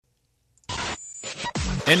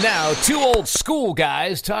And now, two old school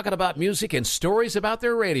guys talking about music and stories about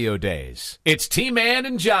their radio days. It's T-Man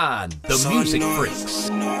and John, the So Music annoying. Freaks.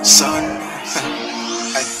 Son.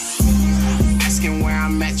 Asking where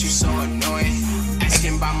I'm at, you so annoying.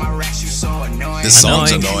 Asking about my racks, you so annoying. This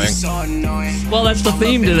song's Annoying. annoying. So annoying. Well, that's the All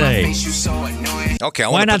theme up in my today. face, you so annoying. Okay, I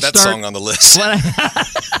Why want to not put that start- song on the list.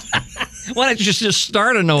 Why don't you just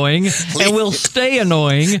start annoying and we'll stay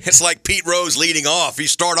annoying? It's like Pete Rose leading off. You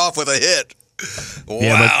start off with a hit. Wow.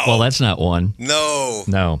 Yeah, but well, that's not one. No.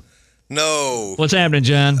 No. What's happening,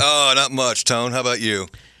 John? Oh, not much, Tone. How about you?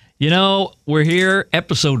 You know, we're here,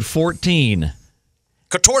 episode 14.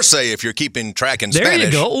 14, if you're keeping track in There Spanish.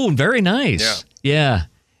 you go. Oh, very nice. Yeah.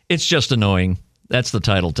 It's just annoying. That's the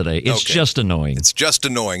title today. It's Okay. just annoying. It's just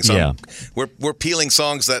annoying. So Yeah. we're peeling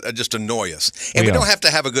songs that just annoy us. And We we are. don't have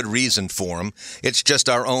to have a good reason for them. It's just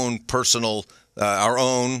our own personal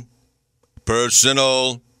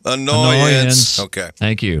annoyance. Okay.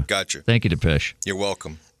 Thank you. Gotcha. Thank you, Depeche. You're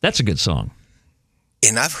welcome. That's a good song.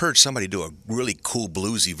 And I've heard somebody do a really cool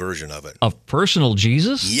bluesy version of it. Of Personal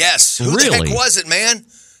Jesus? Yes. Who the Really? heck was it, man?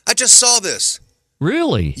 I just saw this.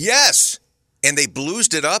 Really? Yes. And they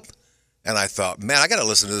bluesed it up. And I thought, man, I got to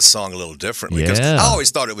listen to this song a little differently. Because Yeah. I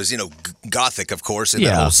always thought it was, gothic, of course, in that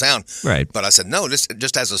Yeah. whole sound. Right. But I said, no, this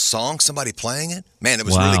just as a song, somebody playing it. Man, it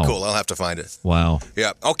was Wow. really cool. I'll have to find it. Wow.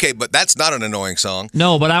 Yeah. Okay, but that's not an annoying song.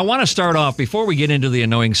 No, but I want to start off, before we get into the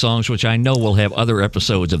annoying songs, which I know we'll have other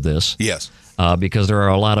episodes of this, Yes. because there are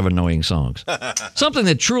a lot of annoying songs. Something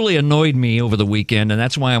that truly annoyed me over the weekend, and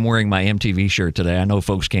that's why I'm wearing my MTV shirt today. I know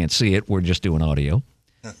folks can't see it. We're just doing audio.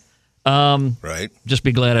 Right. Just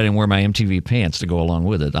be glad I didn't wear my MTV pants to go along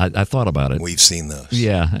with it. I thought about it. We've seen those.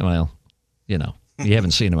 Yeah, well, you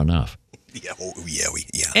haven't seen them enough. Yeah. Oh, yeah.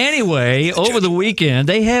 Yeah. Anyway, over the weekend,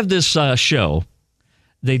 they have this show.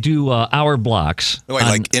 They do hour blocks. Wait, on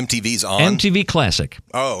like MTV's on? MTV Classic.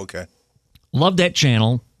 Oh, okay. Love that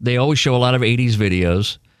channel. They always show a lot of 80s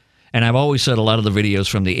videos. And I've always said a lot of the videos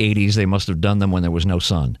from the 80s, they must have done them when there was no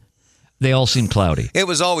sun. They all seem cloudy. It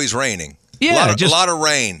was always raining. Yeah, a lot of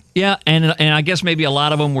rain. Yeah, and I guess maybe a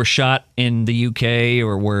lot of them were shot in the UK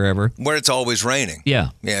or wherever. Where it's always raining. Yeah.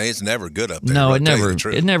 Yeah, it's never good up there. No, I'll it tell you never the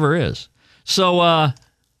truth. it never is. So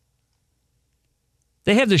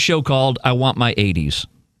they have this show called I Want My 80s.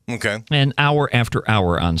 Okay. And hour after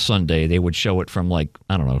hour on Sunday, they would show it from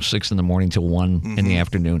 6 in the morning till 1 in the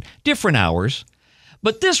afternoon. Different hours.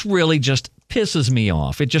 But this really just pisses me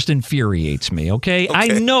off. It just infuriates me, okay? I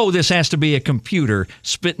know this has to be a computer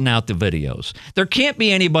spitting out the videos. There can't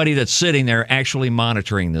be anybody that's sitting there actually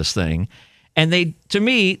monitoring this thing. And to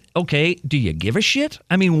me, okay, do you give a shit?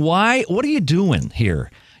 I mean, why? What are you doing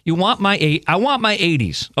here? I want my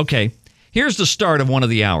 80s. Okay, here's the start of one of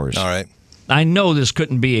the hours. All right. I know this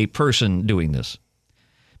couldn't be a person doing this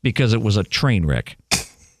because it was a train wreck.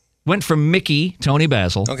 Went from Mickey, Tony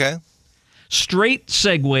Basil, Okay. straight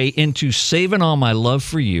segue into Saving All My Love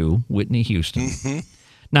for You, Whitney Houston. Mm-hmm.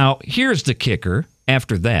 Now, here's the kicker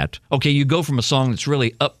after that. Okay, you go from a song that's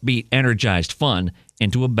really upbeat, energized, fun,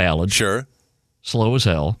 into a ballad, Sure. slow as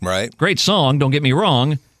hell. Right. Great song, don't get me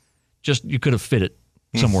wrong. Just you could have fit it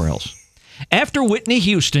somewhere else. After Whitney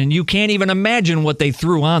Houston, you can't even imagine what they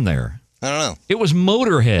threw on there. I don't know. It was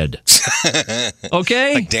Motorhead.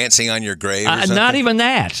 Okay? Like Dancing on Your Grave or something? Not even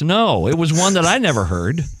that. No, it was one that I never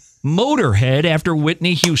heard. Motorhead after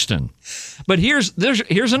Whitney Houston. But here's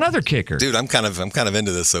another kicker. Dude, I'm kind of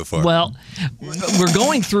into this so far. Well, we're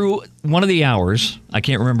going through one of the hours. I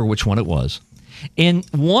can't remember which one it was. In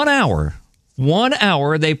 1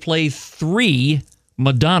 hour, they play 3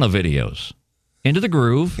 Madonna videos. Into the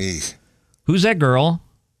Groove, Eesh. Who's That Girl,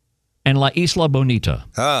 and La Isla Bonita.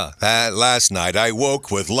 That last night I woke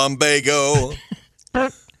with lumbago.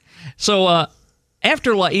 So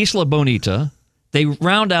after La Isla Bonita, they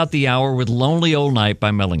round out the hour with Lonely Old Night by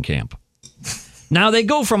Mellencamp. Now they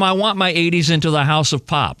go from I Want My 80s into the House of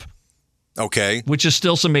Pop, Okay. which is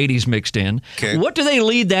still some 80s mixed in. Okay. What do they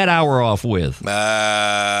lead that hour off with?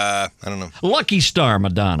 I don't know. Lucky Star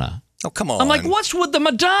Madonna. Oh, come on. I'm like, what's with the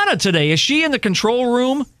Madonna today? Is she in the control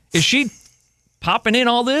room? Is she popping in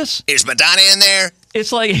all this? Is Madonna in there?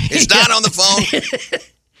 It's like Is Don on the phone?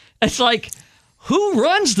 It's like, who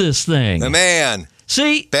runs this thing? The man.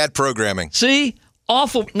 See, Bad programming.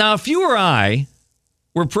 Awful. Now, if you or I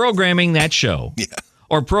were programming that show, Yeah.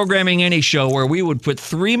 or programming any show where we would put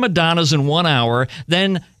 3 Madonnas in 1 hour,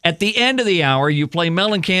 then at the end of the hour, you play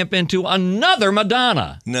Mellencamp into another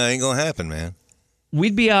Madonna, No, ain't going to happen, man.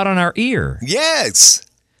 we'd be out on our ear. Yes.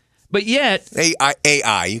 But yet,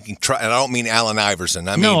 AI. You can try. And I don't mean Allen Iverson.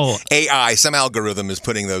 I mean No. AI. Some algorithm is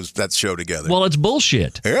putting that show together. well, it's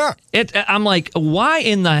bullshit. Yeah. I'm like, why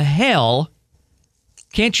in the hell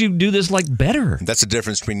Can't you do this like better? That's the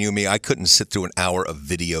difference between you and me. I couldn't sit through an hour of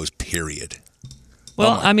videos, period.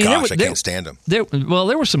 Well, oh my I mean, gosh, I can't stand them. There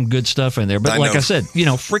was some good stuff in there, but like know. I said,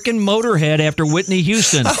 freaking Motorhead after Whitney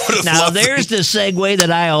Houston. Now there's the segue that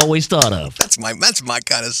I always thought of. That's my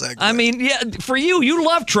kind of segue. I mean, yeah, for you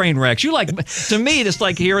love train wrecks. You like, to me, it's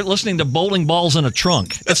like listening to bowling balls in a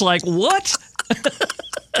trunk. It's like, what?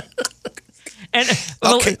 And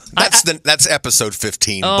okay, that's episode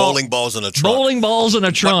 15. Bowling balls in a trunk. Bowling balls in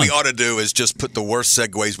a trunk. What we ought to do is just put the worst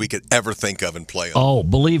segues we could ever think of and play them. Oh,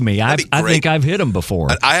 believe me, I think I've hit them before.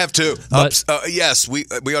 I have too. But, yes, we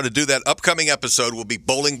ought to do that. Upcoming episode will be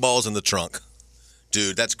bowling balls in the trunk.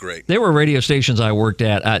 Dude, that's great. There were radio stations I worked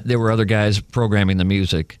at. There were other guys programming the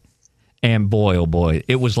music, and boy, oh boy,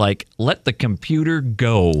 it was like let the computer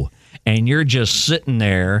go, and you're just sitting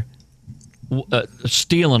there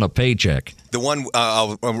stealing a paycheck. The one,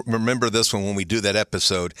 I'll remember this one when we do that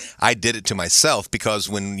episode. I did it to myself because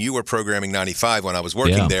when you were programming 95, when I was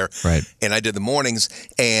working there, right. and I did the mornings,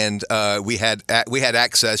 and we had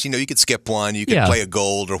access. You could skip one, you could play a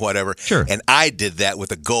gold or whatever. Sure. And I did that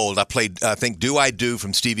with a gold. I played, I think, "Do I Do"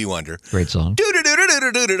 from Stevie Wonder. Great song. And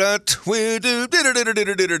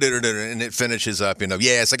it finishes up,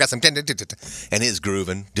 yes, I got some, and his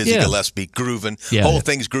grooving, Dizzy Gillespie grooving, whole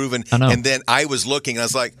thing's grooving. I know. And then I was looking, and I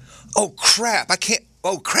was like, oh crap, I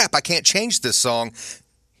can't change this song.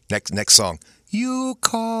 Next song. You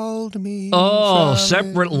called me. Oh,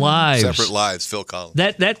 Separate Lives. Separate Lives, Phil Collins.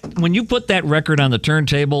 That when you put that record on the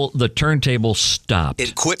turntable stopped.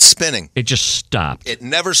 It quit spinning. It just stopped. It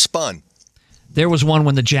never spun. There was one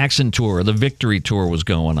when the Jackson tour, the Victory tour was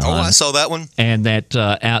going on. Oh, I saw that one. And that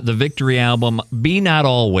the Victory album, Be Not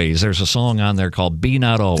Always, there's a song on there called Be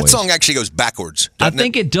Not Always. That song actually goes backwards. I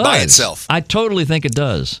think it does. By itself. I totally think it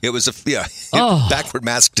does. It was backward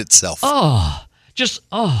masked itself. How?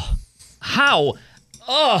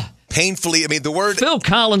 Painfully, the word... Phil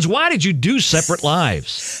Collins, why did you do Separate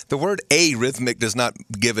Lives? The word arrhythmic does not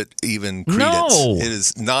give it even credence. No. It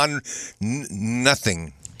is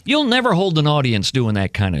nothing. You'll never hold an audience doing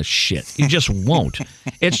that kind of shit. You just won't.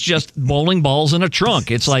 It's just bowling balls in a trunk.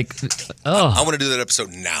 It's like, I want to do that episode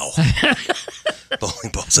now. Bowling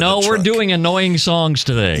balls in a trunk. No, we're doing annoying songs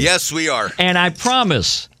today. Yes, we are. And I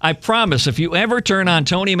promise, if you ever turn on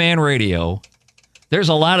Tony Man Radio, there's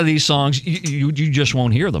a lot of these songs, you just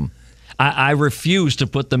won't hear them. I refuse to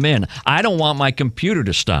put them in. I don't want my computer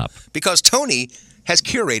to stop. Because Tony has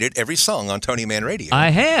curated every song on Tony Man Radio.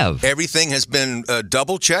 I have. Everything has been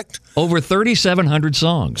double-checked. Over 3,700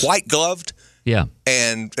 songs. White-gloved. Yeah.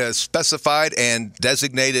 And specified and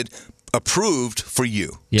designated, approved for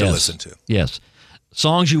you to listen to. Yes.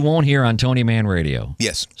 Songs you won't hear on Tony Man Radio.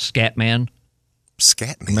 Yes. Scatman.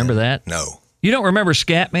 Scatman? Remember that? No. You don't remember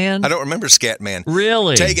Scatman? I don't remember Scatman.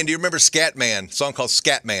 Really? Tegan, do you remember Scatman? A song called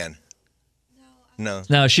Scatman. No.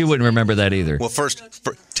 No, she wouldn't remember that either. Well, first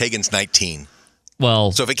Tegan's 19.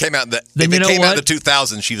 Well, so if it came out in the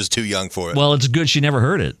 2000s, she was too young for it. Well, it's good she never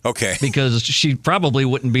heard it. Okay. Because she probably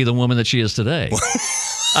wouldn't be the woman that she is today.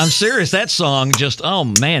 I'm serious. That song just,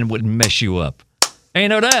 would mess you up.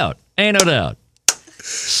 Ain't no doubt.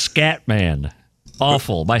 Scatman.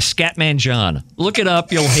 Awful. By Scatman John. Look it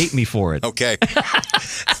up. You'll hate me for it. Okay.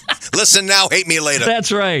 Listen now, hate me later.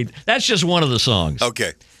 That's right. That's just one of the songs.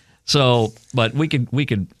 Okay. So, but we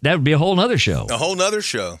could, that would be a whole nother show. A whole nother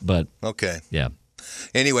show. But. Okay. Yeah.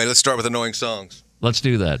 Anyway, let's start with annoying songs. Let's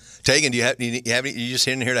do that. Tegan, you just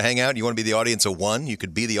in here to hang out? You want to be the audience of one? You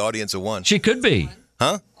could be the audience of one. She could be.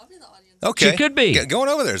 Huh? I'll be the audience. Okay. She could be. Go on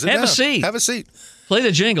over there. Have a seat. Have a seat. Play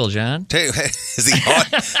the jingle, John.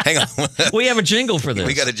 Hang on. We have a jingle for this.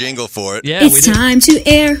 We got a jingle for it. Yeah, it's time to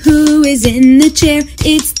air who is in the chair.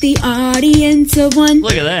 It's the audience of one.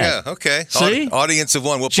 Look at that. Yeah, okay. See? Audience of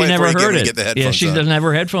one. We'll she play never it for you heard again it. Get the headphones yeah, she on. doesn't have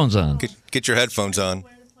her headphones on. Get your headphones on.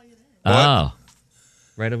 Oh.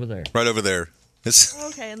 Right over there. Right over there.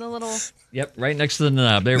 Okay, and the little... Yep, right next to the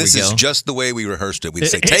knob. There we go. This is just the way we rehearsed it. We'd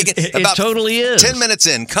say, Tegan, it totally is. 10 minutes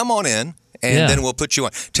in, come on in, and then we'll put you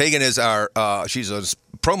on. Tegan is our, she's a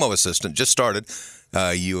promo assistant, just started.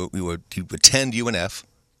 You attend UNF.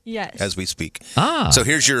 Yes. As we speak. So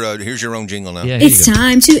here's your own jingle now. Yeah, it's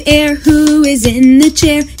time to air who is in the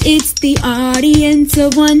chair. It's the audience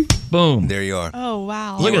of one. Boom. There you are. Oh,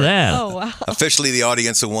 wow. Look at that. Oh, wow. Officially the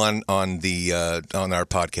audience of one on the on our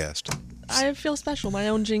podcast. I feel special. My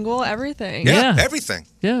own jingle, everything. Yeah. Everything.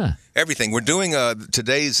 Yeah. Everything. We're doing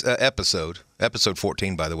today's episode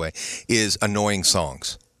 14, by the way, is annoying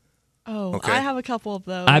songs. Oh, Okay. I have a couple of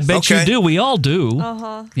those. I bet you Okay. do. We all do.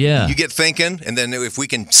 Yeah. You get thinking, and then if we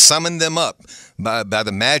can summon them up by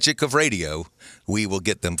the magic of radio, we will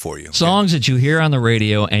get them for you. Okay? Songs that you hear on the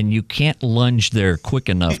radio and you can't lunge there quick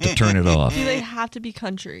enough to turn it off. Do they have to be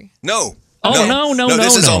country? No. Oh, no.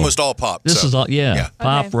 This is no. almost all pop. This so, is all,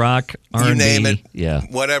 pop, Okay. rock, R&B. You name it. Yeah.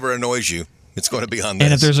 Whatever annoys you, it's going to be on this.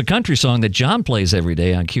 And if there's a country song that John plays every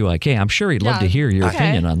day on QIK, I'm sure he'd love to Yeah. hear your Okay.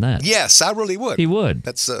 opinion on that. Yes, I really would. He would.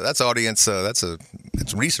 That's audience. That's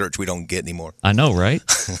research we don't get anymore. I know, right?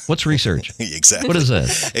 What's research? Exactly. What is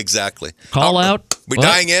that? Exactly. Call out? We What?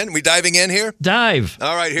 dying in? We diving in here? Dive.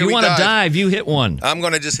 All right, here you we want to dive. dive, you hit one. I'm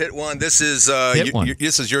going to just hit one. This is Hit one.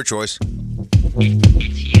 this is your choice.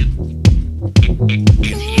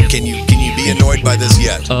 Can you be annoyed by this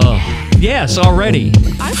yet? Yes, already.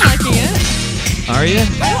 I'm liking it. Are you?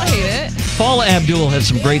 I don't hate it. Paula Abdul had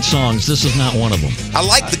some great songs. This is not one of them. I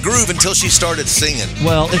liked the groove until she started singing.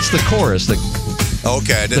 Well, it's the chorus.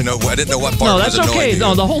 Okay, I didn't know what part No, was that's annoying. okay. to No,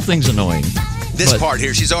 you. the whole thing's annoying. This but- part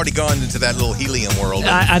here, she's already gone into that little helium world.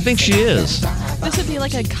 I think she is. This would be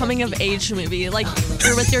like a coming of age movie. Like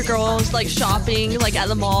you're with your girls, like shopping, like at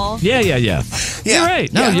the mall. Yeah. Yeah. You're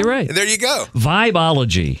right. No, Yeah. you're right. There you go.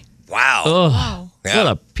 Vibeology. Wow. Ugh. Yeah.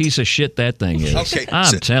 What a piece of shit that thing is. Okay, I'm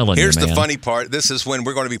so telling you, Here's man. the funny part. This is when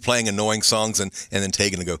we're going to be playing annoying songs, and then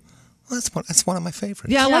Tegan will go, well, that's one of my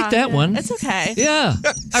favorites. Yeah, I like that one. It's okay. Yeah,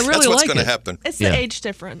 I really That's what's like going to it. happen. It's the Yeah. age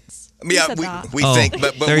difference. You Yeah, said that. we Oh, think,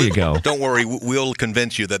 but there you go. Don't worry, we'll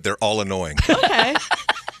convince you that they're all annoying. Okay.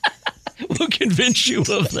 We'll convince you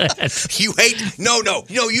of that. You hate no,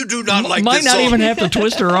 you do not like Might this not song. even have to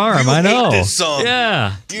twist her arm. You I hate know. this song.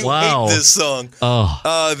 Yeah. You wow. hate this song.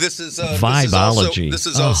 Oh, This is Vibeology. This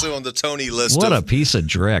is Oh. also on the Tony list. what a of, piece of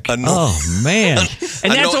dreck. Anno- Oh man.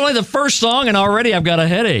 And that's only the first song, and already I've got a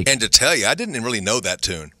headache. and to tell you, I didn't really know that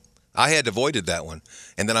tune. I had avoided that one,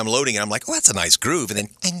 and then I'm loading it. I'm like, oh, that's a nice groove, and then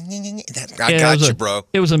I Yeah, got it was you, a- bro.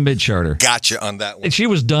 It was a mid-charter. Got you on that one. And she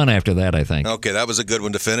was done after that, I think. Okay, that was a good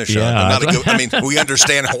one to finish Yeah. on. Not a good, I mean, we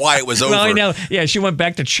understand why it was over. Well, I know. Yeah, she went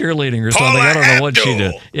back to cheerleading or Paula something. I don't know what she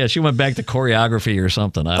Abdul. did. Yeah, she went back to choreography or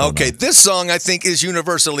something. I don't Okay, know. this song I think is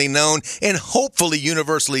universally known and hopefully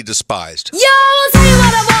universally despised. Yo, tell you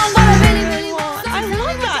what I want, what I really, really want. I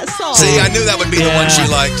love that song. See, I knew that would be the one she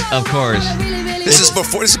liked. Of course. This is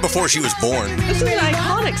before she was born. This is an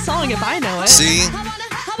iconic song if I know it. See,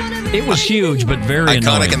 It was huge, but very iconic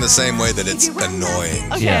annoying. in the same way that it's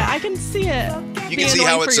annoying. Okay, Yeah. I can see it. You being can see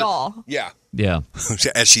how annoying it's for y'all. yeah. Yeah.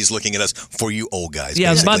 As she's looking at us for you old guys. Yeah,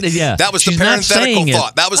 I was about basically. to- yeah. That was the She's not parenthetical saying it.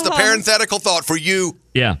 thought. That was the parenthetical thought for you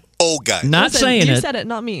Yeah. old guys. Not Listen, saying you it. said it,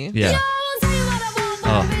 not me. Yeah.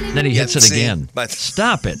 Oh, then he hits it see, again. but-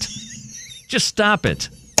 Stop it. Just stop it.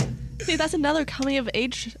 See, that's another coming of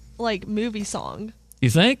age like movie song. You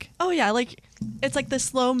think? Oh yeah, like it's like the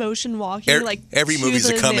slow motion walking. Like Every to movie's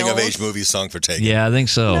a the coming of nails. age movie song for Tegan. Yeah, I think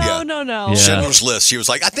so. No, Yeah. no. Yeah. Schindler's List. She was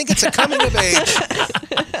like, I think it's a coming of age.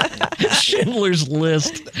 Schindler's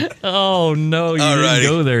List. Oh, no, you All didn't righty.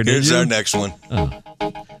 go there, did Here's you? our next one.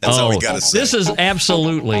 That's all we got to say. This is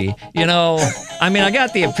absolutely, I mean, I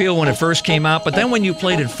got the appeal when it first came out, but then when you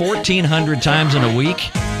played it 1,400 times in a week,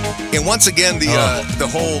 And once again, the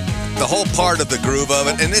whole part of the groove of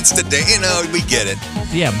it, and it's the day. We get it.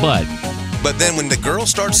 yeah, but But then when the girl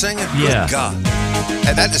starts singing, Yeah. good God,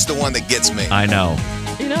 and that is the one that gets me. I know.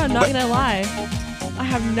 You know, I'm not gonna lie. I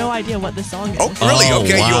have no idea what this song is. Oh, really? Oh,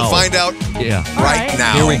 Okay, wow. you'll find out Yeah. right right.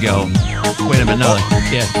 now. Here we go. Wait a minute. No.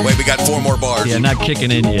 Yeah. Wait, we got 4 more bars. Yeah, not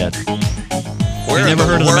kicking in yet. Where You in never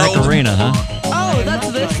heard of the world? Macarena, huh? Oh,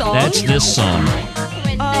 that's this song. That's this song.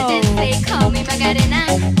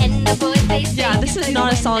 Yeah, this is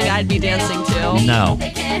not a song I'd be dancing to. No.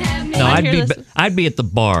 No, I I'd hear be this- I'd be at the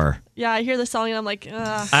bar. Yeah, I hear the song and I'm like, If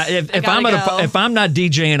gotta I'm at go. if I'm not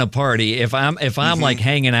DJing a party, if I'm Mm-hmm. like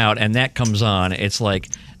hanging out and that comes on, it's like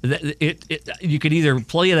you could either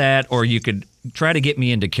play that or you could try to get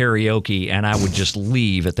me into karaoke, and I would just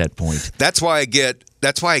leave at that point. That's why I get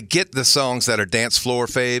the songs that are dance floor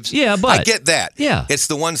faves. Yeah, but- I get that. Yeah. It's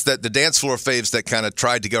the ones that the dance floor faves that kind of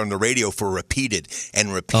tried to go on the radio for repeated and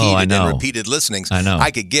Oh, I repeated know. and repeated listenings. I know. I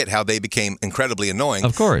could get how they became incredibly annoying.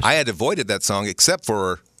 Of course. I had avoided that song except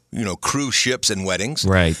for, cruise ships and weddings.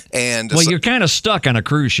 Right. And Well, you're kind of stuck on a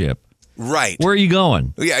cruise ship. right. Where are you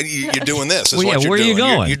going? Yeah, you're doing this. Is Well, yeah, what you're where are you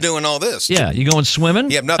doing. going? You're doing all this. Yeah, you going swimming?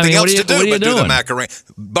 You have nothing what else to what are do you but do the doing? Macarena.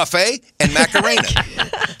 Buffet and Macarena.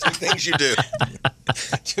 2 things you do.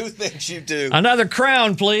 2 things you do. Another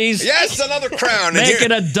crown, please. Yes, another crown. And Make here-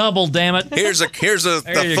 it a double, damn it. Here's the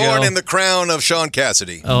you thorn go. in the crown of Sean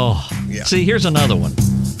Cassidy. Oh, Yeah. see, here's another one.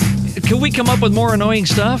 Can we come up with more annoying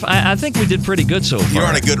stuff? I think we did pretty good so far. You're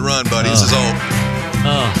on a good run, buddy. This is old.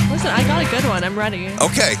 Listen, I got a good one. I'm ready.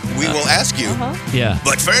 Okay, we will ask you. Yeah.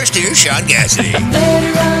 But first, here's Sean Cassidy.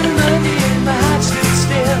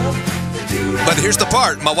 But here's the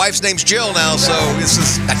part. My wife's name's Jill now, so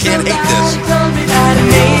I can't hate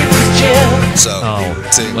this. So,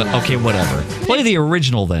 see. Okay, whatever. Play the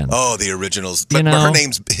original then. Oh, the originals. But her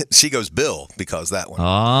she goes Bill because that one.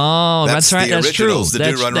 Oh, that's right. The That's true. originals. The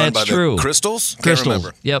dude run by true. the Crystals? Can't Crystals.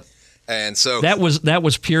 remember. Yep. And so that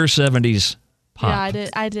was pure 70s pop. Yeah,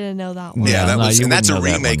 I didn't know that one. Yeah, and that's a wouldn't know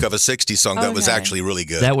that remake one. of a 60s song that was actually really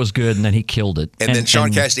good. That was good, and then he killed it. And then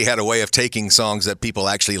Sean Cassidy had a way of taking songs that people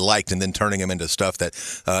actually liked and then turning them into stuff that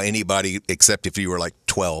anybody, except if you were like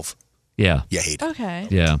 12, you hated. Okay.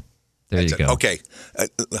 Yeah. There you go. Okay.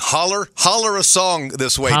 Holler a song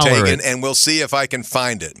this way, Holler Tegan, it. and we'll see if I can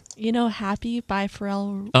find it. You know, Happy by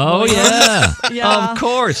Pharrell. Oh, yeah. Yeah. Of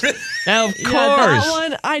course. Of course. Yeah, that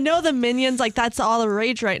one. I know the Minions, like, that's all the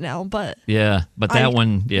rage right now, but... Yeah, but that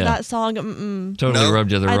one, That song, totally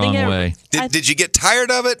rubbed you the wrong way. Did you get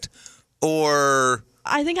tired of it, or...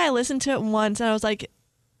 I think I listened to it once, and I was like,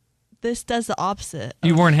 this does the opposite.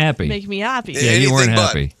 You weren't happy. Make me happy. Yeah, you weren't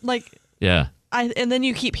happy. Like... Yeah. And then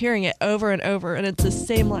you keep hearing it over and over, and it's the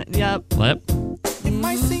same line. Yep. Yep.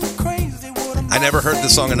 I never heard the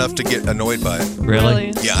song enough to get annoyed by it.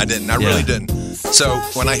 Really? Yeah, I didn't. I really didn't. So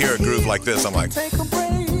when I hear a groove like this, I'm like,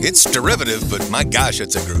 it's derivative, but my gosh,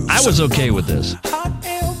 it's a groove. I was okay with this.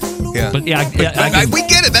 Yeah. But yeah, we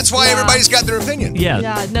get it. That's why everybody's got their opinion. Yeah.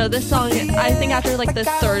 Yeah, no, this song, I think after like the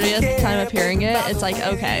 30th time of hearing it, it's like,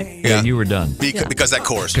 okay. Yeah, you were done. Because that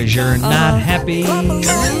chorus. Because you're not happy.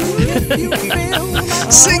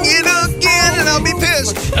 Sing it again and I'll be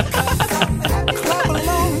pissed.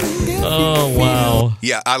 Oh, wow.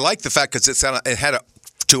 Yeah, I like the fact because it had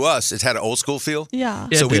an old school feel. Yeah.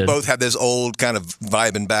 So we did. both had this old kind of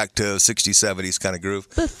vibing back to 60s, 70s kind of groove.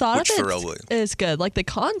 The thought which of Pharrell it Williams. is good. Like the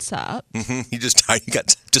concept. You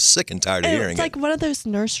got just sick and tired of hearing It's it. like one of those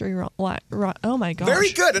nursery oh my gosh.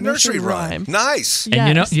 Very good, a nursery rhyme. Nice.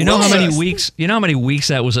 And Yes. you know how many Yes. weeks? You know how many weeks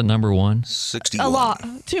that was at number one? 61. A lot.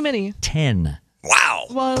 Too many. 10. Wow.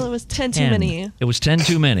 Well, it was 10 too 10. many. It was 10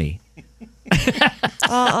 too many.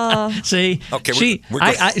 See, Okay,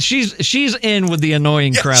 she's in with the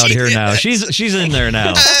annoying crowd she here now. is. She's in there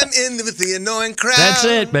now. I'm in with the annoying crowd. That's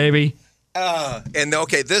it, baby. And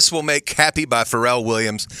okay, this will make "Happy" by Pharrell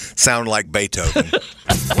Williams sound like Beethoven.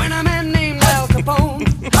 When a man named Al Capone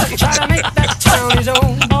tried to make that town his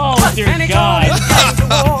own. Oh, dear And he God. called it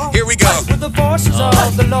war Here we go. with the forces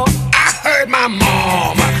of the law. I heard my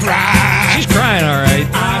mama cry. She's crying, all right.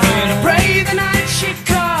 I heard her pray the night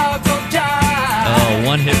Chicago died. Oh,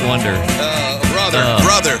 one-hit wonder.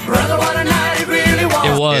 Brother. Brother, what a night it really was.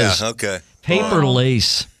 It was. Yeah, okay. Paper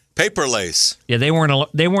Lace. Paper Lace. Yeah, they weren't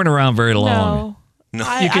around very long.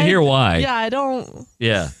 No. You can hear why. Yeah, I don't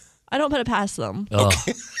put it past them.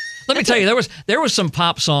 Let me tell you, there was some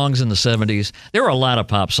pop songs in the 70s. There were a lot of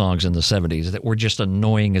pop songs in the 70s that were just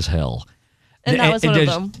annoying as hell. And that was one of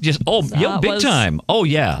them. Big time. Oh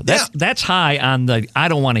yeah, that's high on the I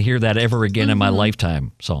don't want to hear that ever again in my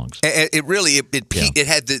lifetime songs. It really it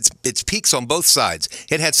had its peaks on both sides.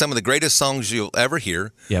 It had some of the greatest songs you'll ever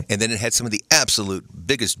hear, and then it had some of the absolute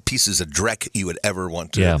biggest pieces of dreck you would ever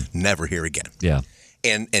want to never hear again. Yeah.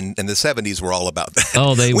 And the 70s were all about that.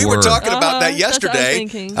 Oh, we were talking about that that's what I was yesterday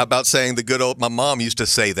thinking. about saying the good old. My mom used to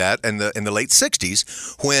say that in the late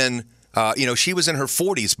 60s when. She was in her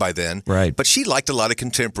 40s by then, right? But she liked a lot of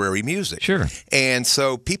contemporary music. Sure. And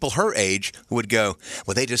so people her age would go,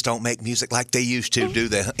 well, they just don't make music like they used to, do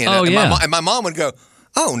they? Yeah. And my mom would go,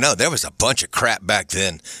 oh, no, there was a bunch of crap back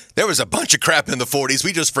then. There was a bunch of crap in the 40s.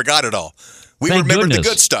 We just forgot it all. We Thank remembered goodness.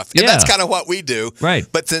 the good stuff. And that's kind of what we do. Right.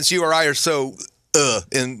 But since you or I are so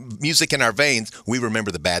in music in our veins, we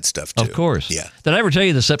remember the bad stuff, too. Of course. Yeah. Did I ever tell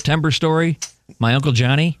you the September story? My Uncle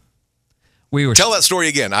Johnny? Tell that story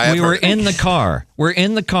again. We were in the car. We're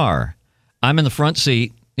in the car. I'm in the front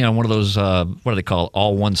seat, one of those, what do they call it,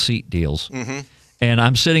 all one seat deals. Mm-hmm. And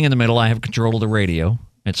I'm sitting in the middle. I have control of the radio.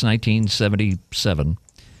 It's 1977.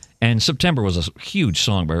 And September was a huge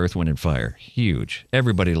song by Earth, Wind & Fire. Huge.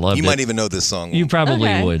 Everybody loved it. You might even know this song. You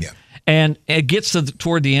probably would. Yeah. And it gets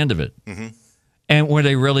toward the end of it. Mm-hmm. And where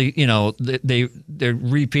they really, they're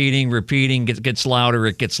repeating, gets louder,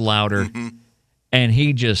 it gets louder. Mm-hmm. And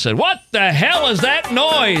he just said, "What the hell is that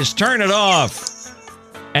noise? Turn it off."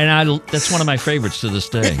 And that's one of my favorites to this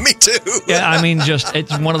day. Me too. Yeah, I mean,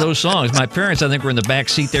 it's one of those songs. My parents, I think, were in the back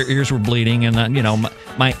seat. Their ears were bleeding. And,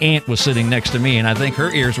 my aunt was sitting next to me, and I think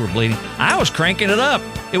her ears were bleeding. I was cranking it up.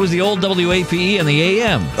 It was the old WAPE and the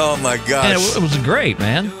AM. Oh, my gosh. And it was great,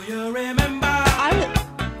 man.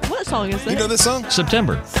 What song is this? You know this song?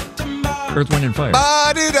 September. Earth, Wind, and Fire.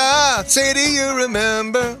 Ba-da-da, say, do you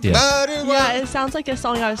remember? Yeah. Ba-da-da. Yeah, it sounds like a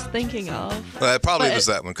song I was thinking of. Well, it probably But was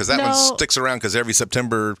that one, because that one sticks around because every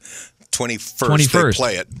September 21st they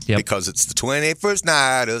play it because it's the 21st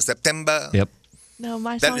night of September. Yep. No,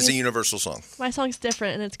 my That song is a universal song. My song's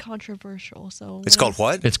different and it's controversial. So It's called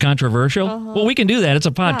what? It's controversial? Uh-huh. Well, we can do that. It's a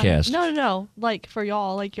Yeah. podcast. No. Like for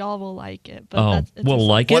y'all, like y'all will like it. But Oh, it's we'll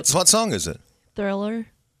like it? What song is it? Thriller.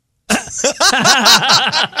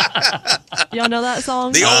 Y'all know that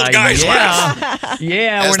song? The old guys laugh.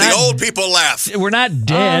 Yeah, As we're the not. old people laugh. We're not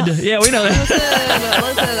dead. Yeah, we know that.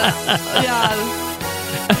 Listen, yeah.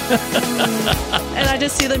 And I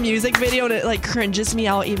just see the music video and it like cringes me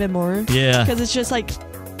out even more. Yeah. Because it's just like,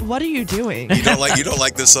 what are you doing? You don't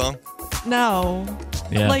like this song? No.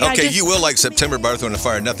 Yeah. Like, I Okay, just- you will like September by Earth, Wind, and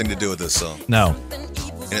Fire. Nothing to do with this song. No.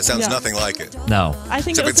 And it sounds Yeah. nothing like it. No. I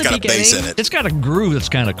think Except it was it's the got a beginning. bass in it. It's got a groove that's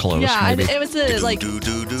kind of close. Yeah, maybe. it was the like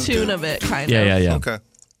tune of it, kind of. Yeah. Okay.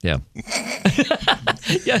 Yeah.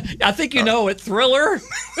 Yeah, I think you know it. Thriller.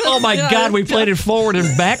 Oh my God, we played it forward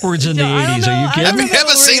and backwards in the Yeah, I don't 80s. Are you know. I kidding don't me? Have you ever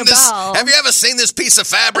Ring seen a this? bell. Have you ever seen this piece of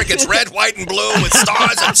fabric? It's red, white, and blue with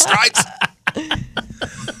stars and stripes.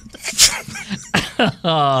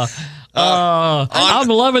 I'm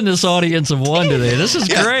loving this audience of one today. This is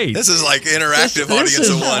Yeah, great. This is like interactive This audience is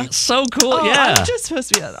of one. so cool. Oh, yeah. I'm just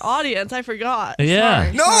supposed to be an audience. I forgot. Yeah.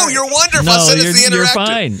 Sorry. No, you're wonderful. No, I said it's the you're interactive.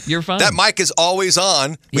 fine. You're fine. That mic is always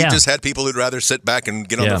on. We Yeah. just had people who'd rather sit back and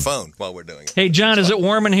get on Yeah. their phone while we're doing it. Hey, John, is it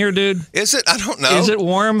warm in here, dude? Is it? I don't know. Is it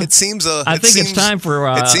warm? It seems I think it's time for.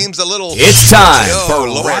 it seems a little. It's time Oh, for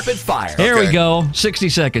Lord. Rapid Fire. Here we Okay. go. 60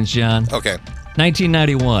 seconds, John. Okay.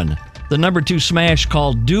 1991. The number 2 smash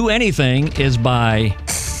called Do Anything is by.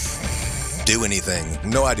 Do anything.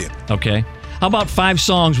 No idea. Okay. How about 5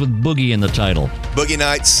 songs with Boogie in the title? Boogie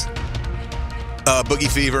Nights.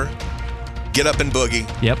 Boogie Fever. Get Up and Boogie.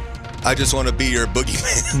 Yep. I just want to be your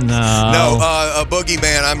boogeyman. No. No, a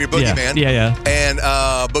boogeyman. I'm your boogeyman. Yeah. And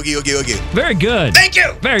Boogie Oogie Oogie. Very good. Thank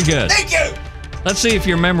you. Very good. Thank you. Let's see if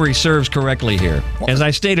your memory serves correctly here. As I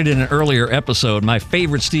stated in an earlier episode, my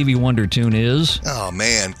favorite Stevie Wonder tune is. Oh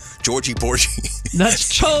man, Georgie Porgy.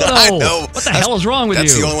 That's Toto. I know. What the hell is wrong with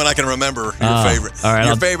That's you? the only one I can remember. Your favorite. all right,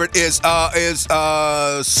 Your I'll- favorite is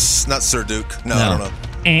not Sir Duke. No, I don't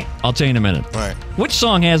know. I'll tell you in a minute. All right. Which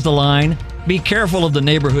song has the line, "Be careful of the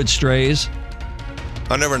neighborhood strays"?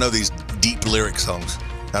 I never know these deep lyric songs.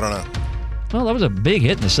 I don't know. Well, that was a big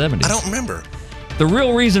hit in the 70s. I don't remember. The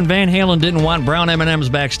real reason Van Halen didn't want brown M&Ms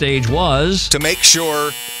backstage was... To make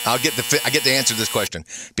sure, I get the answer to this question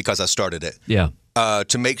because I started it. Yeah.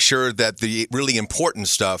 To make sure that the really important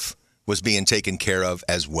stuff was being taken care of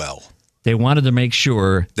as well. They wanted to make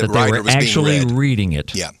sure The that they writer were was being actually read. reading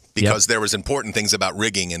it. Yeah, because there was important things about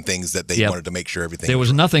rigging and things that they Yep. wanted to make sure everything. There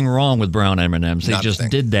was nothing wrong with brown M&Ms. They Not a just thing.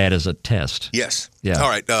 did that as a test. Yes. Yeah. All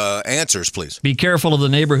right. Answers, please. Be careful of the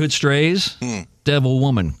neighborhood strays. Devil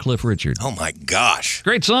Woman, Cliff Richard. Oh my gosh!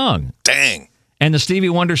 Great song. Dang. And the Stevie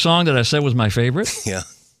Wonder song that I said was my favorite, Yeah.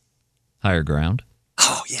 Higher Ground.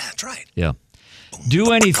 Oh yeah, that's right. Yeah.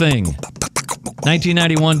 Do Anything.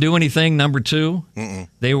 1991, Do Anything, number 2.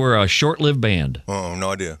 They were a short-lived band. Oh,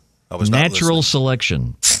 no idea. I was not Natural listening.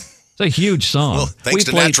 Selection. It's a huge song. Well, thanks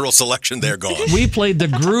to Natural Selection, they're gone. We played the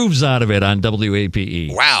grooves out of it on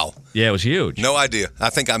WAPE. Wow. Yeah, it was huge. No idea. I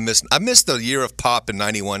think I missed the year of pop in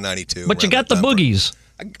 91, 92. But you around got the that time. boogies.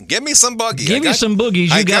 Give me some boogie. Give you some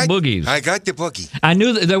boogies. You got boogies. I got the boogie. I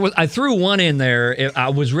knew that there was. I threw one in there. I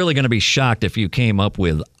was really going to be shocked if you came up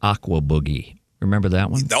with Aqua Boogie. Remember that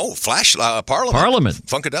one? No, Flash Parliament. Parliament.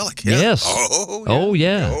 Funkadelic. Yeah. Yes. Oh,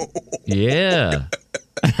 yeah. Oh yeah.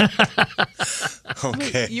 Yeah.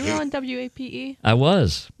 Okay. You were on WAPE? I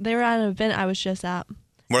was. They were at an event I was just at.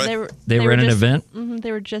 Were they? They were at an just- event? Mhm,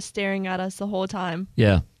 they were just staring at us the whole time.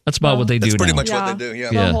 Yeah. That's about what they do That's pretty now. much what they do. Yeah.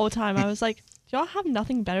 Yeah. The whole time. I was like, do y'all have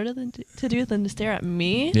nothing better to do than to stare at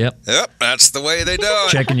me? Yep. Yep. That's the way they do it.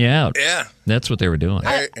 Checking you out. Yeah. That's what they were doing.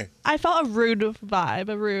 I felt a rude vibe,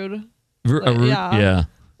 a rude. Yeah. yeah.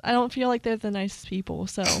 I don't feel like they're the nicest people,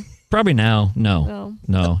 so. Probably now. No.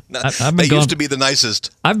 No, I've they been gone. used to be the nicest.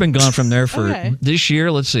 I've been gone from there for Okay. this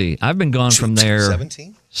year. Let's see. I've been gone from there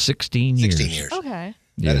 17? 16 years. 16 years. Okay.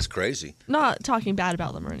 Yeah. That is crazy. Not talking bad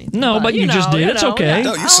about them or anything. No, but you just did. It's okay. Yeah.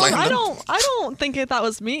 No, you slammed I them. don't think that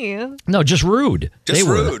was me. No, just rude. Just They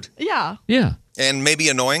were. rude. Yeah. Yeah. And maybe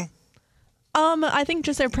annoying. I think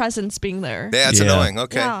just their presence being there. Yeah, it's Yeah. annoying.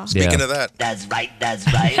 Okay. Yeah. Speaking Yeah. of that, That's right,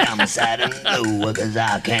 I'm sad and blue, cause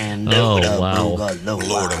I can do Oh, the wow. boogaloo.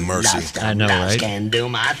 Lord of I'm mercy. lost, I know, lost, right? Can do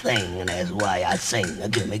my thing, and that's why I sing.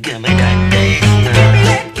 Gimme that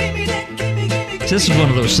thing. This is one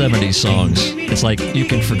of those 70s songs. It's like you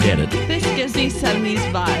can forget it. This gives me 70s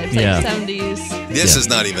vibes. Yeah. Like 70s. This is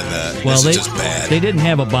not even that. Well, this is just bad. They didn't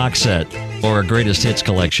have a box set or a greatest hits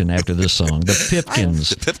collection after this song. The Pipkins.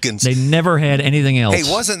 The Pipkins. They never had anything else.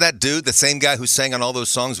 Hey, wasn't that dude the same guy who sang on all those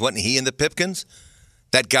songs? Wasn't he in the Pipkins?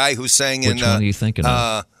 That guy who sang in. Which one are you thinking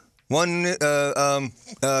of?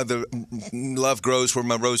 The Love Grows Where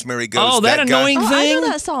My Rosemary Goes. Oh, that annoying Oh, I thing? know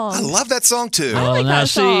that song. I love that song too. Oh, like now that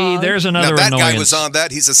see, song. there's Now another that annoyance. guy was on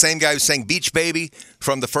that. He's the same guy who sang Beach Baby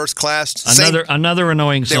from the First Class. Another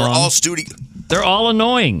annoying They song. were all studio. They're all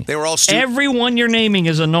annoying. They were all Everyone you're naming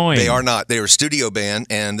is annoying. They are not. They were a studio band,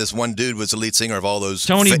 and this one dude was the lead singer of all those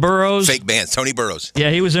Tony Burrows. fake bands. Tony Burrows.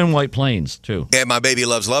 Yeah, he was in White Plains too. And My Baby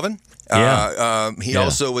Loves Lovin'. He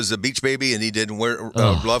also was a Beach Baby, and he did Where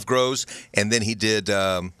Love Grows, and then he did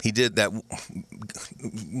that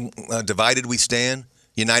Divided We Stand,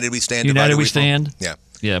 United We Stand, United Divided We Fall. Stand? Yeah,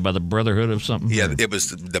 Yeah, by the Brotherhood of something. yeah. It was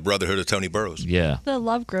the Brotherhood of Tony Burrows. Yeah. The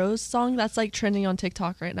Love Grows song that's like trending on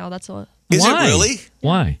TikTok right now. That's what. Is Why? it really?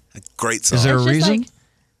 Why? Great song. Is there a It's just reason? like-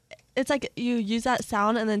 It's like you use that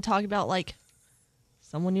sound and then talk about like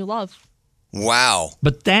someone you love. Wow.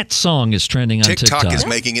 But that song is trending on TikTok. TikTok is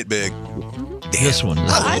making it big. This one.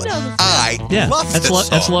 I know this I Yeah, love that's, this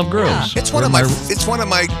that's song. Love Grows. Yeah. It's one of my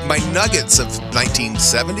nuggets of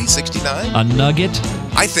 1970, 69. A nugget.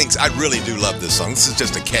 I really do love this song. This is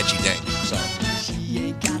just a catchy name. So.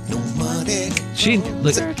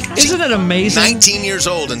 Isn't it amazing? 19 years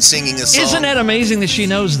old and singing a song. Isn't it amazing that she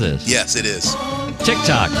knows this? Yes, it is.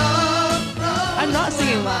 TikTok. I'm not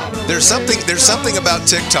singing loud. There's something about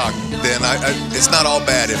TikTok. Then it's not all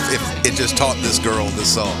bad if it just taught this girl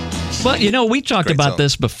this song. Well, we talked Great about song.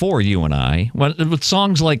 this before, you and I. With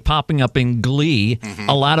songs like popping up in Glee,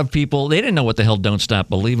 a lot of people, they didn't know what the hell Don't Stop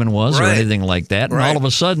Believin' was or Right. anything like that. And Right. all of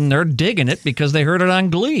a sudden, they're digging it because they heard it on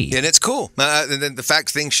Glee. And it's cool. And then the fact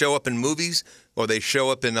things show up in movies or they show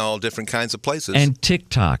up in all different kinds of places. And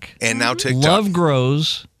TikTok. And now TikTok. Love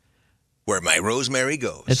Grows. Where My Rosemary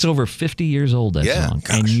Goes. It's over 50 years old, that Yeah, song.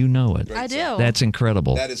 gosh. And you know it. I do. That's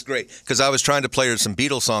incredible. That is great. Because I was trying to play her some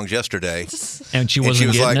Beatles songs yesterday. And she And wasn't she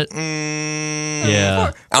was getting like, it?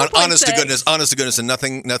 Yeah. honest to 4.6. goodness, and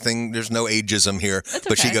nothing, there's no ageism here. That's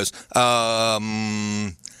But she okay. goes, yeah,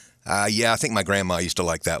 I think my grandma used to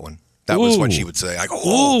like that one. That was what Ooh. she would say. I go,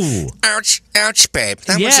 oh, Ooh. ouch, babe.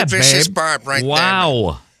 That was a vicious babe. barb right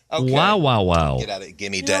Wow. Okay. Wow. there. Get out of it.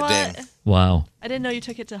 Give me You know that what? ding. Wow. I didn't know you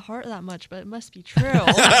took it to heart that much, but it must be true. So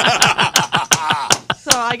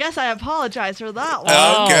I guess I apologize for that one.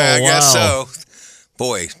 Oh, Okay, I guess wow. so.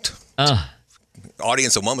 Boy,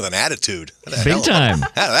 audience of one with an attitude. How the Big hell- time. How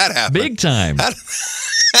did that happen? Big time. How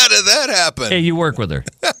did that happen? Hey, you work with her.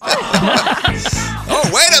 Oh,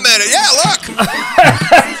 wait a minute. Yeah, look.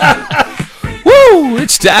 Woo!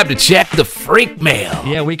 It's time to check the freak mail.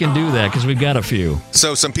 Yeah, we can do that because we've got a few.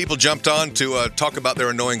 So some people jumped on to talk about their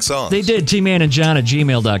annoying songs. They did.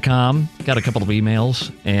 tmanandjohn@gmail.com. Got a couple of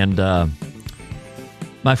emails. And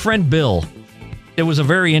my friend Bill, it was a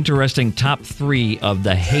very interesting top 3 of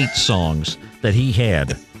the hate songs that he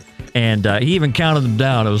had. And he even counted them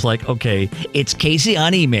down. It was like, okay, it's Casey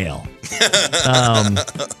on email.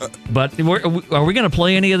 But are we going to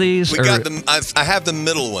play any of these? We got them. I have the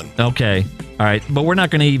middle one. Okay. All right. But we're not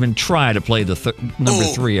going to even try to play the number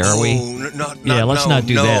 3, are we? Yeah, let's not